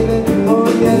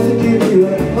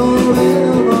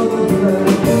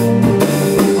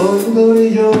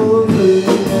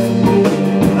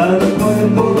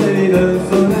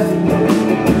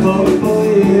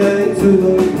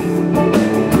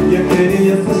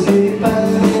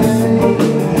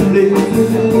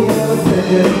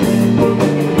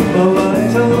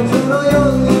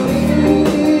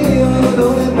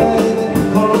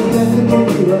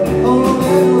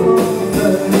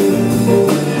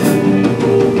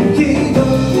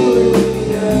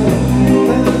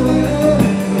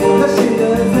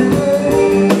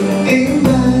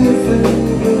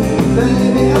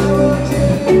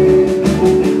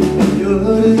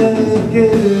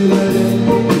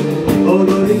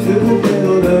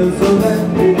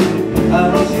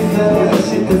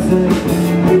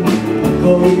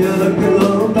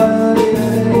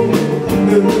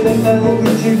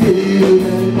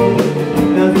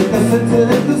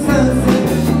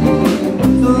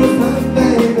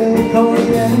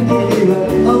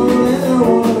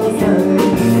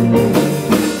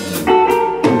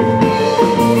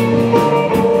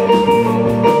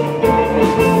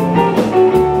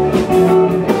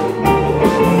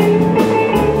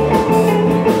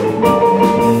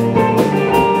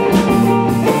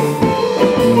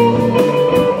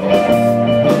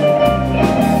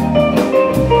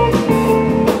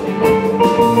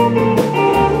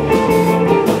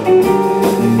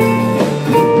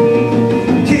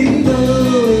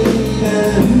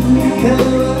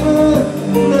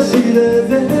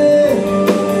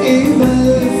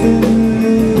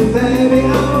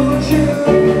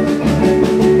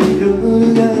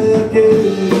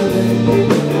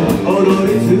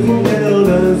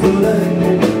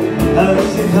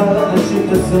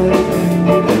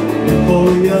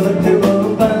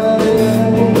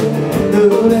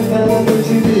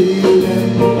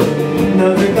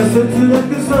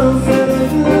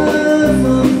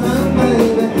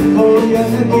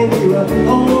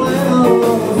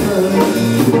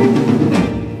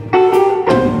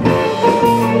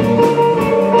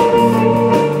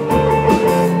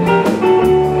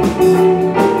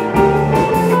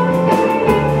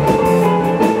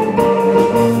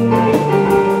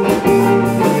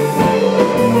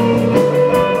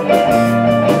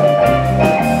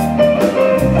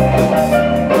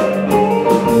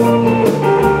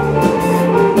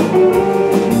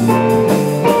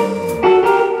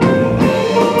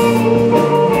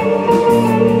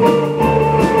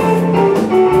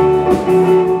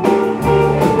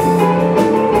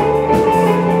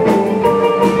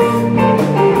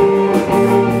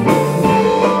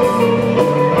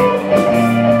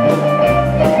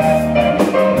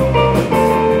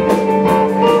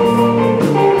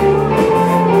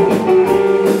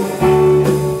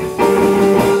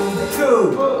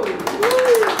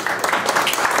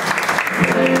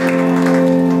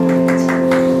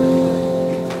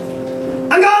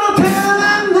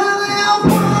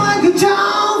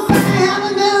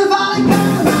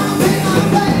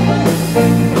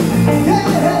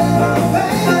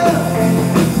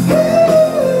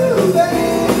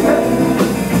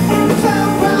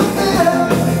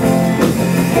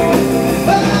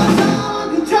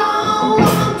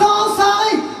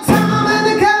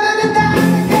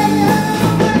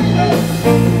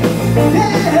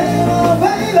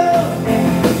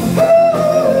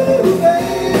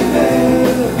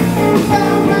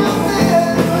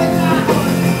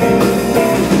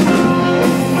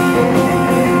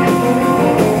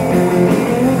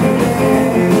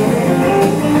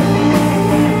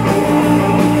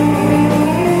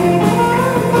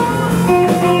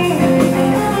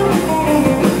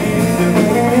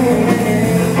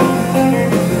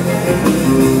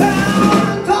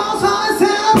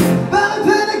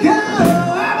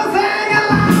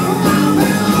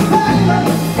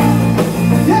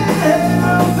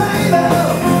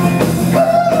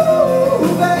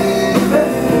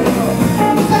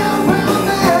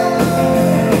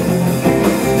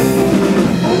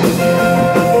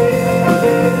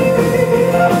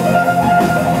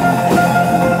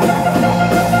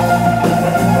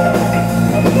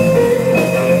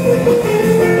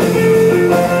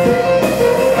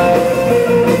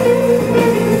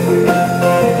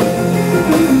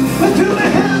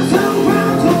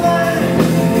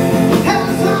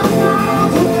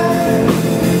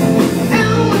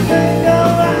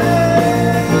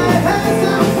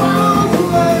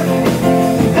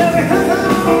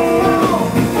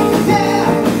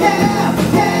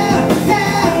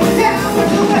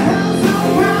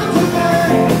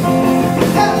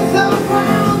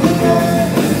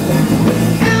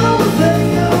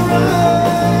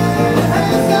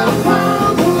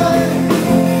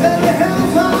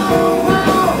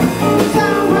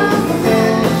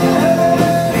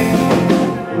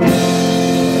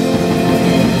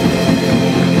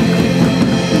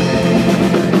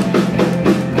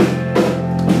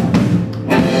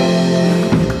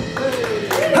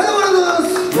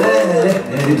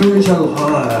チャード・ハ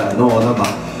ワイのなんか、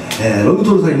ロブ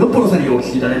トルサリーのっぽのサリーをお聴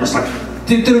きいただきましたって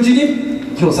言ってるうち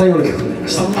に今日最後の曲になりま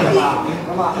した。今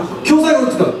日最後の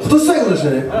っていうか今年最後です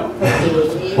ね。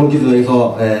本気の演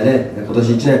奏、ね、今年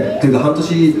1年というか半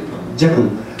年弱、8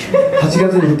月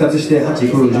に復活して8、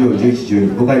9、10、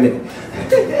11、12、5回目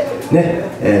ね、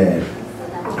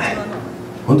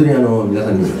本当に皆さ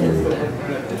んに、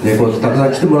ね、こうたくさ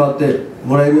ん来てもら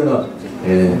えるようなな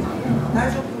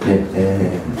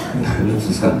んで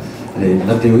すか、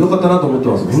なってよかったなと思って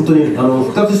ます。本当に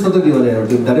復活した時はね、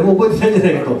誰も覚えてないんじ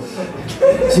ゃないかと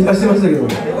心配してましたけども、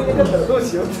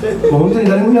もう本当に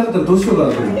誰もいなかったらどうしようかな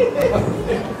と、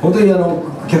本当に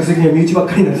客席には身内ばっ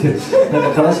かりになって、な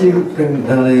んか悲しいな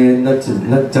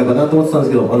っちゃうかなと思ってたんで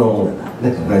すけど、ね、お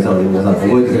かげさまで皆さん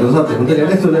覚えてくださって本当にあ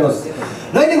りがとうございます。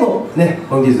来年もね、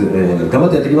本気ズ頑張っ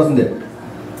てやっていきますんで、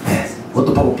もっ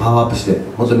とパワーアップして、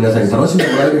もっと皆さんに楽しんで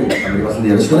もらえるように頑張りますんで、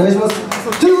よろしくお願いします。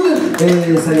ということ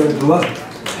で、最後の曲は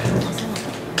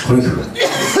この曲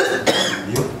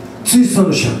ツイスト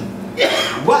のシャン。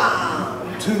ワ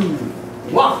ン、ツー、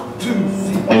ワン、ツー。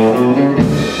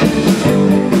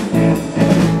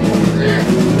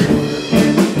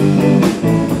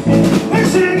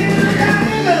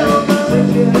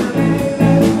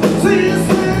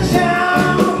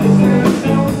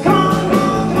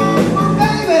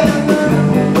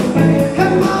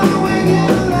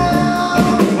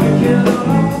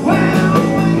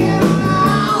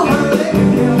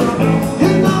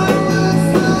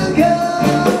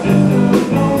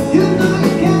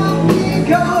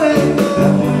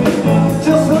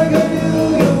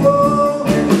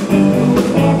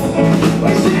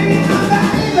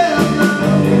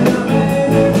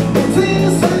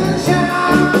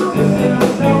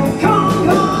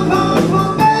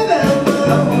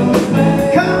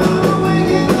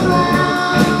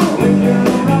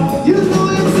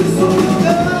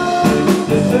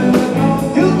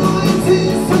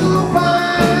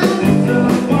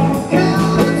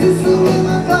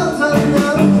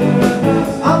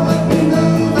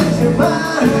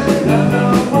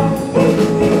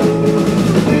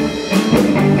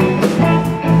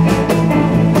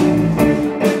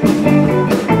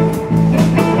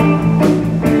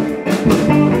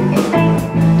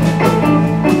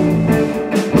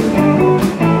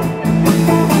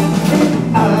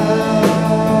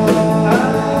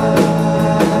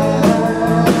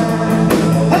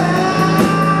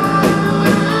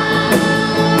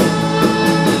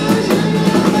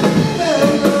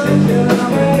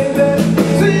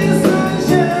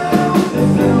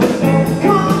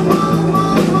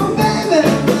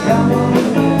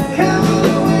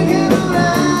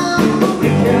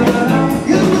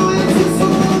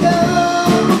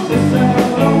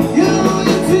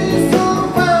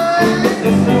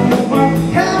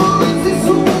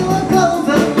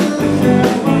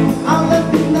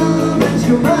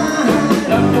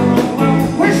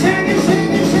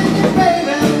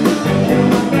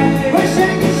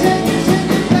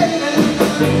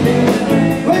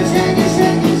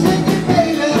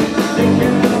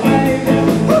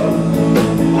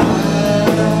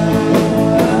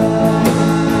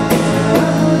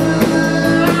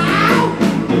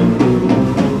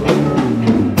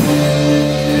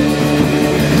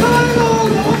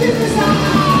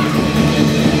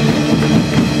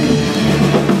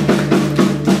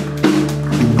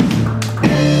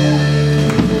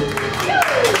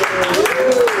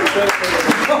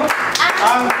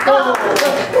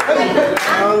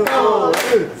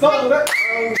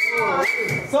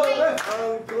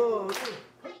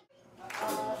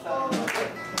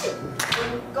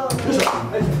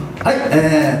はい、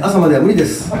朝までは無理で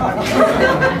す。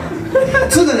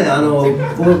つうかね、明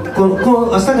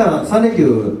日から3連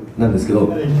休なんですけ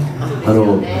ど、引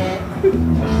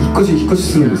っ越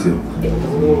しするんですよ。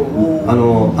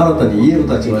新たに家を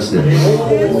建ちまして、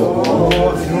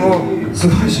す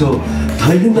ごいでしょ、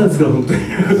大変なんですから本当に。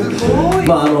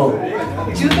まあ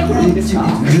住宅なんですか。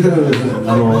住宅なんです。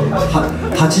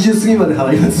80過ぎまで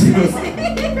払います。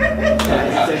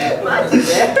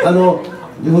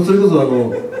それこそ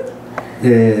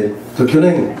去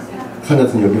年3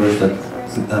月に起きました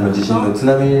地震の津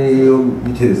波を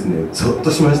見てですね、ゾッと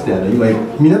しまして、今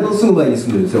港のすぐ前に住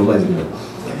んでるんですよ、御前崎の。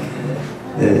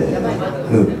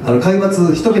海抜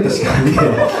1桁しか見てない。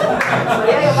そ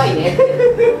りゃやばいね。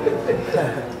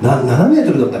7メー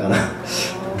トルだったかな。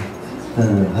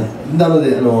なの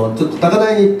でちょっと高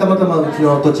台にたまたまうち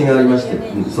の土地がありまして、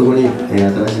そこに、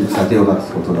新しい建てようかとい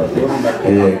うことになって、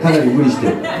かなり無理して、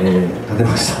建て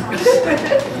ました。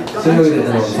そういうわけで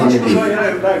3連休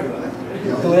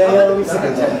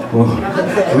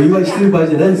お祝いしてる場合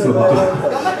じゃないですよ。本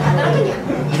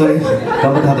当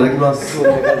頑張って働きます。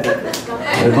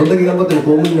どんだけ頑張っても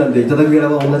公務員なんでいただくギャラ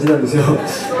は同じなんですよ。そう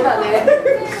だね。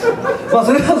まあ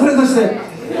それはそれとして、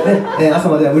ね、朝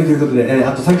までは無理ということで、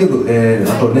あと3曲、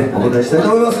あとね、お答えしたいと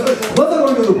思います。まずは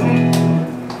この曲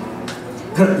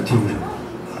からいってみましょ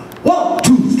う。ワン、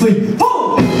ツー、スリー、フォー。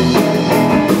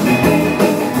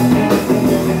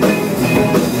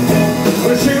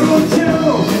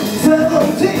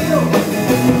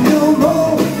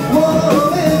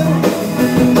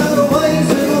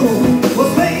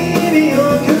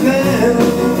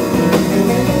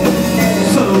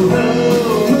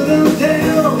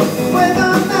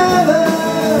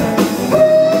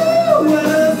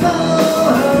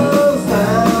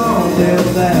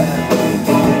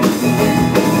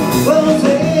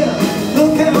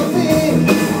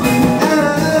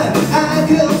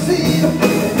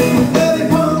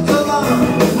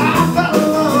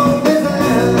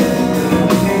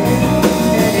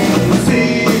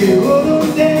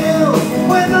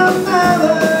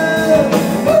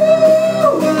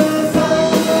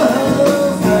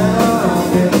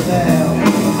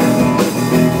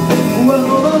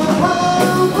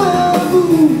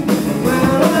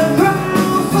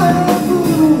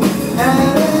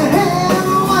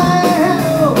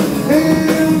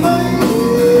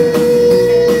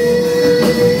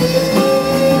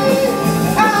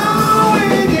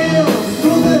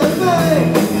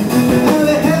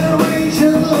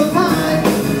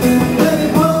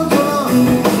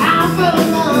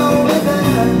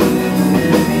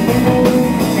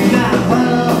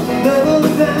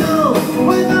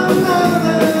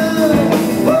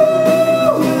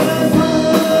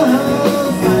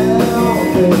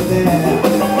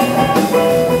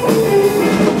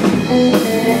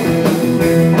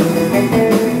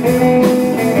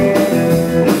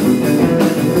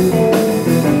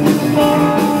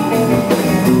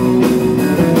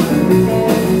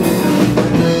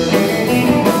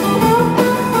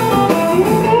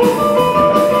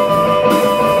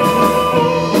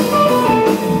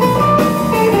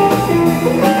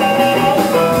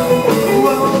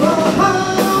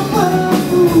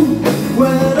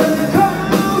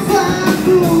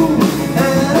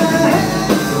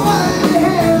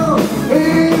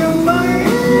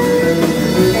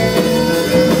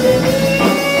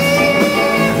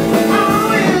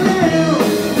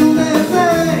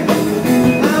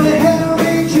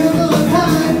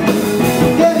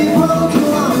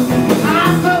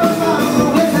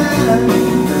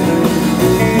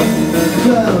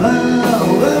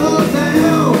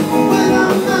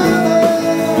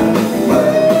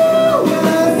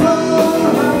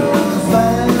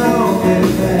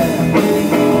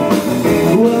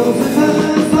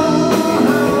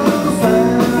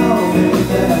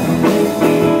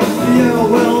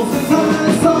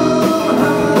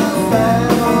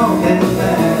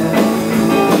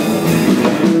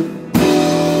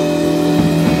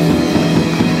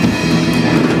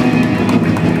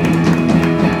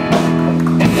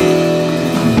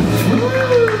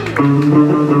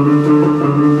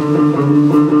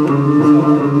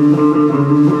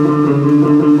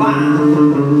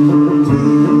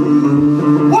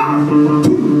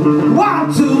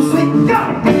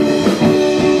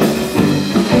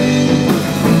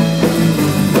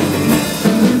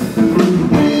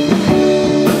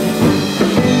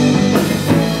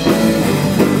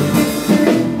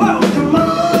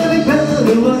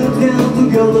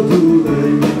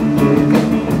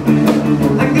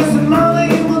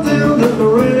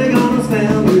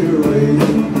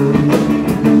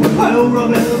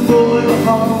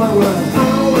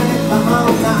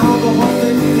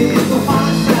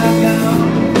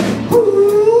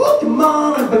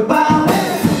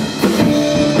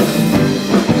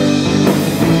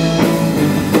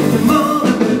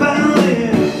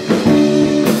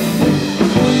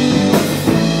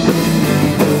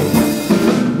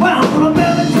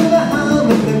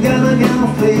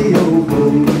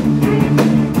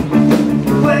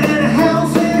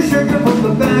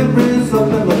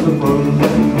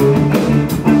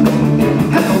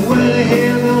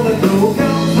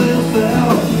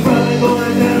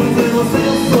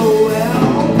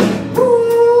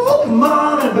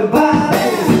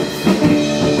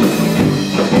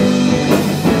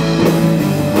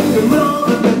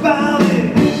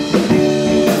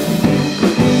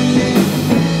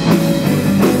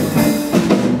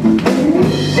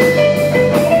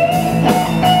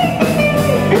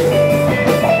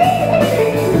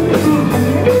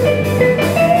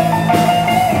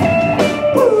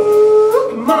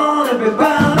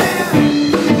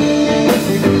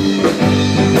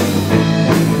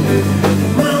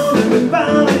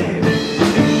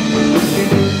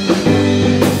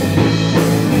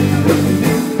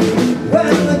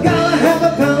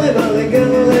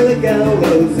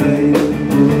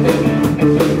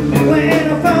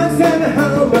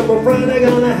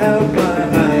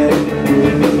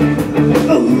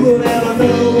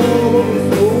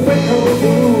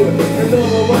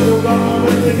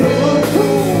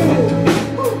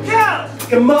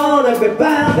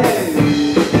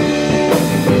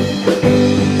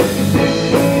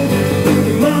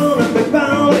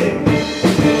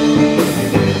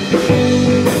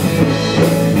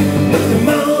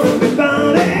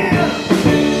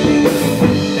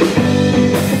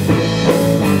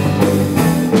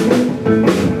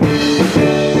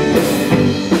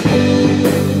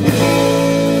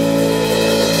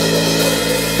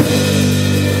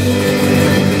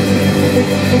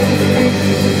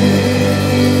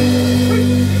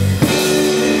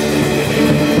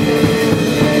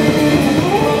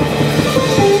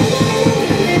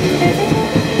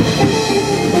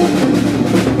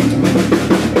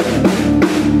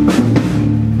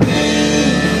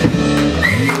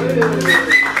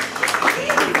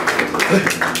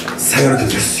最後の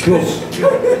曲です。行きま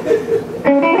す。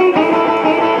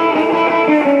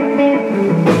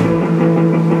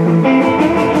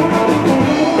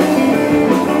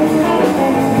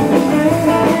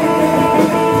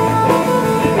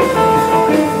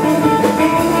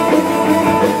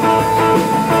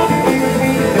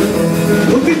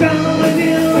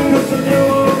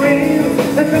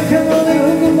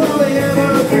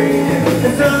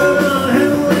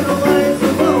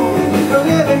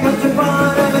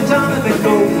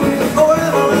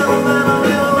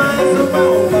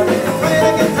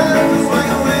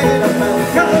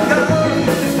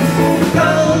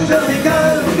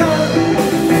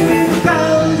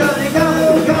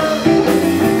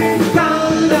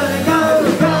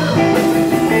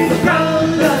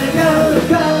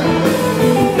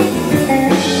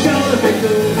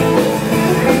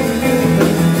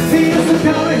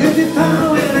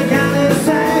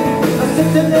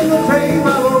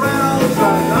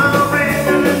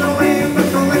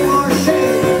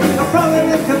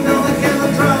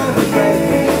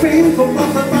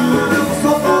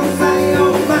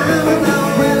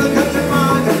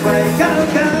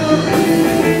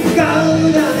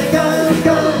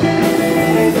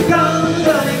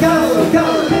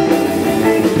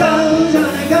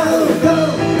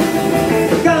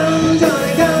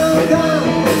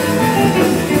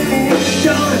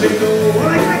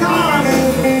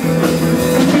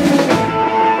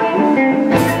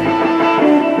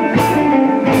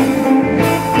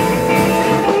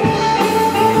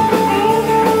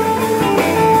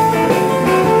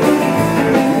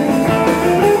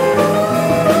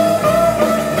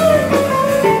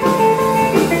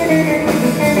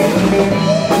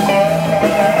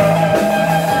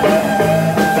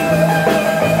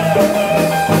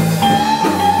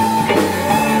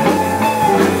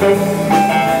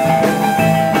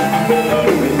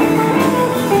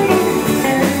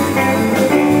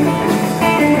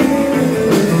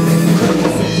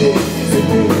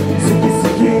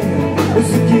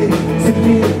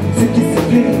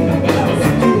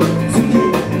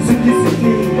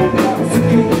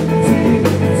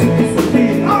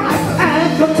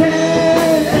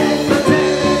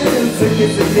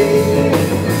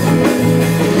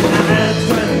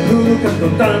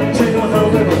団地のハ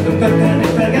ウスのどこか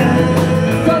に